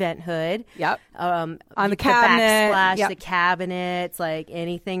of your vent hood. Yep. On the cabinet. backsplash, Yep. the cabinets, like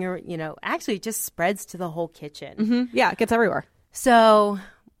anything, or actually it just spreads to the whole kitchen. Mm-hmm. Yeah, it gets everywhere. So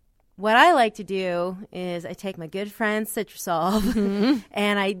what I like to do is I take my good friend Citrusolve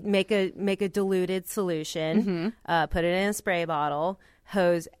and I make a diluted solution, put it in a spray bottle,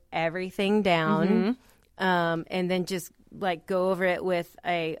 hose everything down. and then just like go over it with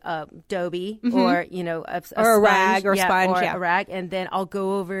a Dobie or a or a sponge, rag or sponge, or a rag, and then I'll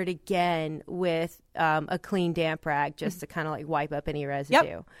go over it again with a clean damp rag just to kind of like wipe up any residue.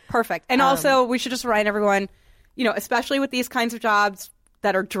 Yep. Perfect. And also, we should just remind everyone, especially with these kinds of jobs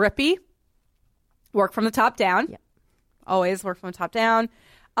that are drippy, work from the top down. Yep. Always work from the top down.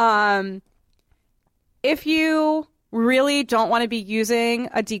 If you really don't want to be using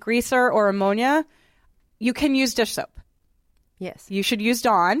a degreaser or ammonia, you can use dish soap. Yes. You should use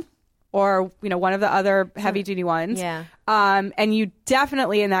Dawn or, one of the other heavy-duty ones. Yeah. And you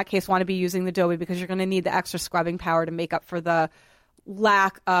definitely, in that case, want to be using the Dobie because you're going to need the extra scrubbing power to make up for the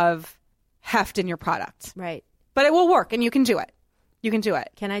lack of heft in your product. Right. But it will work, and you can do it. You can do it.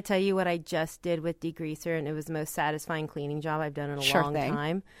 Can I tell you what I just did with degreaser, and it was the most satisfying cleaning job I've done in a long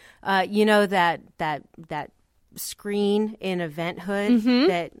time? That screen in a vent hood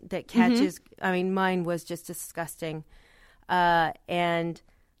that catches. I mean, mine was just disgusting. And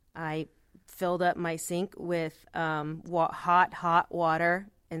I filled up my sink with hot water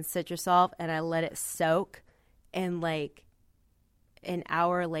and Citrusol, and I let it soak. And like an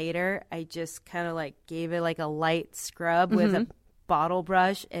hour later, I just kind of like gave it like a light scrub with a bottle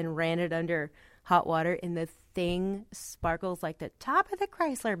brush and ran it under hot water, and the thing sparkles like the top of the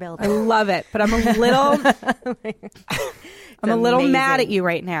Chrysler I building. love it, but I'm a little mad at you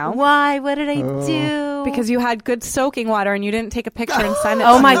right now. Why? What did I do? Because you had good soaking water and you didn't take a picture and send it to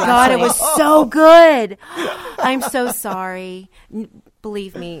Oh me my last God, it week. was so good. I'm so sorry.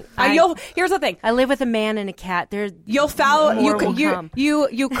 Believe me. Here's the thing. I live with a man and a cat. You'll foul more will come.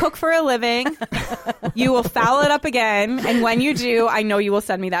 you cook for a living. You will foul it up again, and when you do, I know you will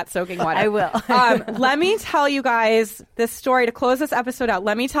send me that soaking water. I will. Let me tell you guys this story to close this episode out.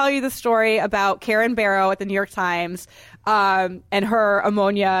 Let me tell you the story about Karen Barrow at the New York Times and her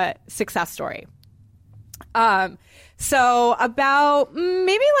ammonia success story. So about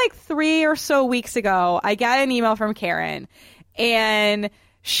maybe like 3 or so weeks ago, I got an email from Karen. And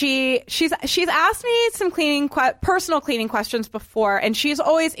she's asked me some personal cleaning questions before, and she's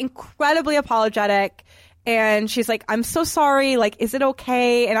always incredibly apologetic. And she's like, "I'm so sorry. Like, is it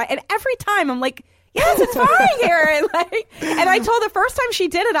okay?" And every time I'm like, "Yes, it's fine, Karen." And I told the first time she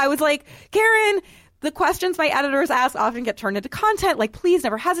did it, I was like, "Karen, the questions my editors ask often get turned into content. Like, please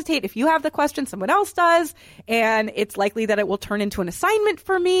never hesitate. If you have the question, someone else does. And it's likely that it will turn into an assignment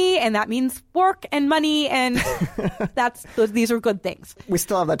for me. And that means work and money. And these are good things." We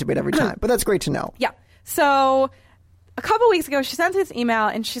still have that debate every time, but that's great to know. Yeah. So a couple weeks ago, she sent this email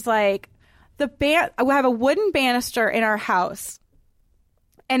and she's like, we have a wooden banister in our house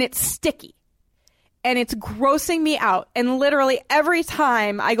and it's sticky. And it's grossing me out. And literally every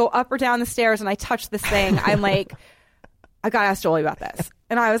time I go up or down the stairs and I touch this thing, I'm like, I got to ask Jolie about this.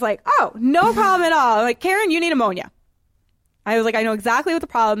 And I was like, "Oh, no problem at all." I'm like, "Karen, you need ammonia." I was like, "I know exactly what the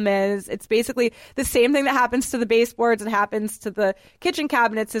problem is. It's basically the same thing that happens to the baseboards and happens to the kitchen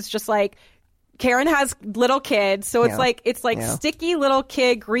cabinets. It's just like Karen has little kids. So it's like sticky little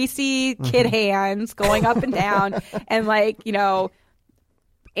kid, greasy kid hands going up and down and like,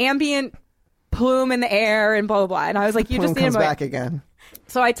 ambient plume in the air and blah blah blah." And I was like, "You just need comes back again."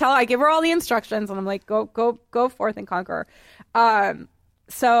 So I give her all the instructions, and I'm like, go forth and conquer.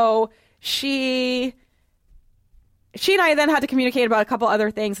 So she and I then had to communicate about a couple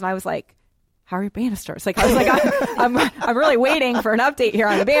other things, and I was like, "How are your banisters?" Like, I was like, I'm really waiting for an update here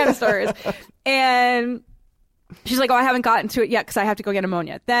on the banisters. And she's like, "Oh, I haven't gotten to it yet because I have to go get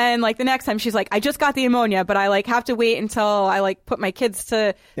ammonia." Then, like, the next time she's like, "I just got the ammonia, but I like have to wait until I like put my kids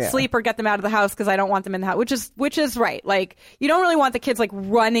to sleep or get them out of the house because I don't want them in the house," which is right. Like, you don't really want the kids like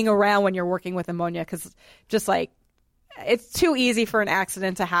running around when you're working with ammonia because just like it's too easy for an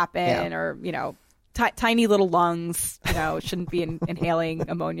accident to happen or tiny little lungs shouldn't be inhaling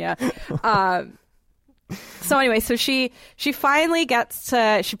ammonia. So anyway, so she finally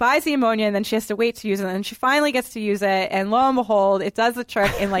she buys the ammonia and then she has to wait to use it, and then she finally gets to use it, and lo and behold, it does the trick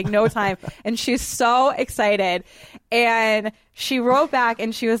in like no time, and she's so excited. And she wrote back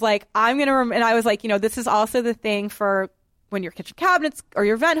and she was like, and I was like, this is also the thing for when your kitchen cabinets or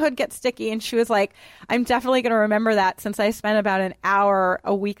your vent hood gets sticky. And she was like, "I'm definitely going to remember that since I spent about an hour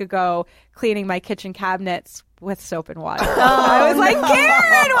a week ago cleaning my kitchen cabinets with soap and water." I was like,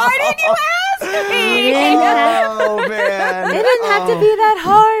 "Karen, why didn't you ask me?" Oh man, It didn't have to be that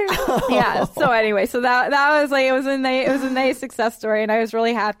hard. Yeah. So anyway, so that was like it was a nice success story, and I was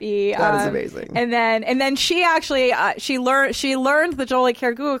really happy. That is amazing. And then she actually she learned the Jolie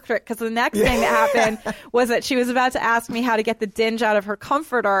Care Google trick, because the next thing that happened was that she was about to ask me how to get the dinge out of her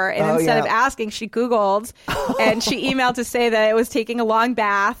comforter, and instead of asking, she Googled and she emailed to say that it was taking a long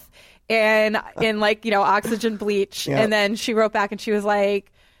bath. in like, oxygen bleach. Yeah. And then she wrote back and she was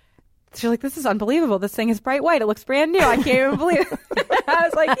like, this is unbelievable. This thing is bright white. It looks brand new. I can't even believe it. I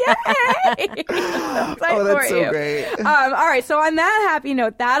was like, yay! That's so great. All right. So on that happy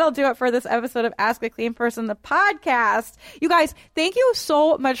note, that'll do it for this episode of Ask a Clean Person, the podcast. You guys, thank you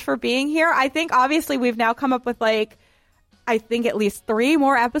so much for being here. I think obviously we've now come up with at least 3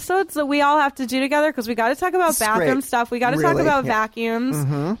 more episodes that we all have to do together because we got to talk about bathroom stuff. We got to talk about vacuums.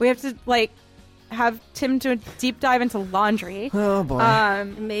 Mm-hmm. We have to have Tim do a deep dive into laundry. Oh boy.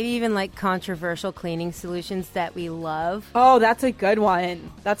 Maybe even like controversial cleaning solutions that we love. Oh, that's a good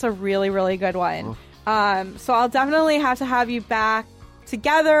one. That's a really, really good one. So I'll definitely have to have you back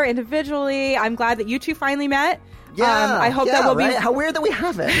together individually. I'm glad that you two finally met. Yeah, I hope that we'll be. How weird that we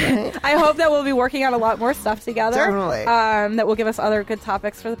haven't. Right? I hope that we'll be working on a lot more stuff together. Definitely. That will give us other good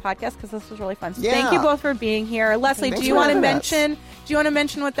topics for the podcast because this was really fun. So thank you both for being here. Leslie, do you want to mention? Do you want to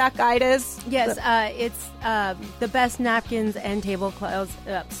mention what that guide is? Yes, it's the best napkins and tablecloths.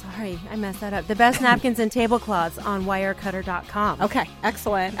 Sorry, I messed that up. The best napkins and tablecloths on wirecutter.com. Okay,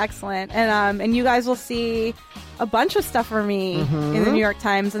 excellent. And you guys will see a bunch of stuff for me in the New York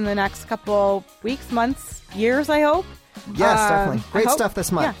Times in the next couple weeks, months, years, I hope. Yes, definitely. Great stuff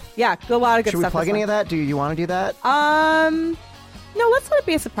this month. Yeah, a lot of good stuff. Should we plug any of that? Do you want to do that? No, let's let it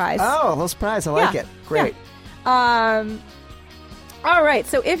be a surprise. Oh, a little surprise. I like it. Great. Yeah. All right.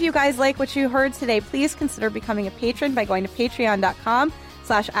 So if you guys like what you heard today, please consider becoming a patron by going to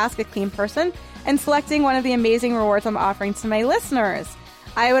patreon.com/askacleanperson and selecting one of the amazing rewards I'm offering to my listeners.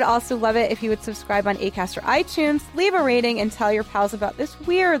 I would also love it if you would subscribe on Acast or iTunes, leave a rating, and tell your pals about this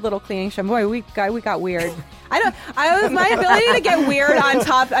weird little cleaning show. Boy, we got weird. My ability to get weird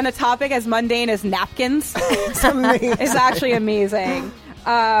on a topic as mundane as napkins is actually amazing.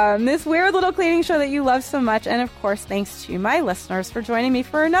 This weird little cleaning show that you love so much. And of course, thanks to my listeners for joining me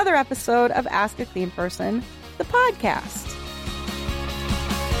for another episode of Ask a Clean Person, the podcast.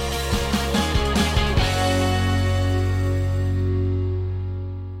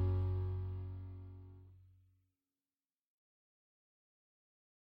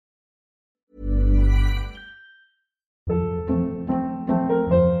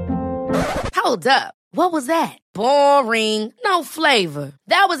 Hold up. What was that? Boring. No flavor.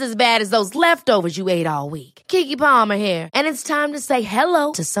 That was as bad as those leftovers you ate all week. Keke Palmer here. And it's time to say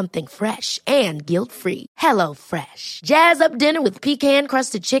hello to something fresh and guilt-free. HelloFresh. Jazz up dinner with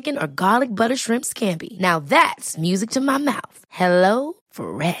pecan-crusted chicken or garlic butter shrimp scampi. Now that's music to my mouth.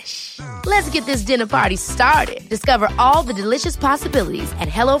 HelloFresh. Let's get this dinner party started. Discover all the delicious possibilities at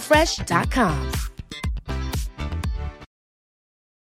HelloFresh.com.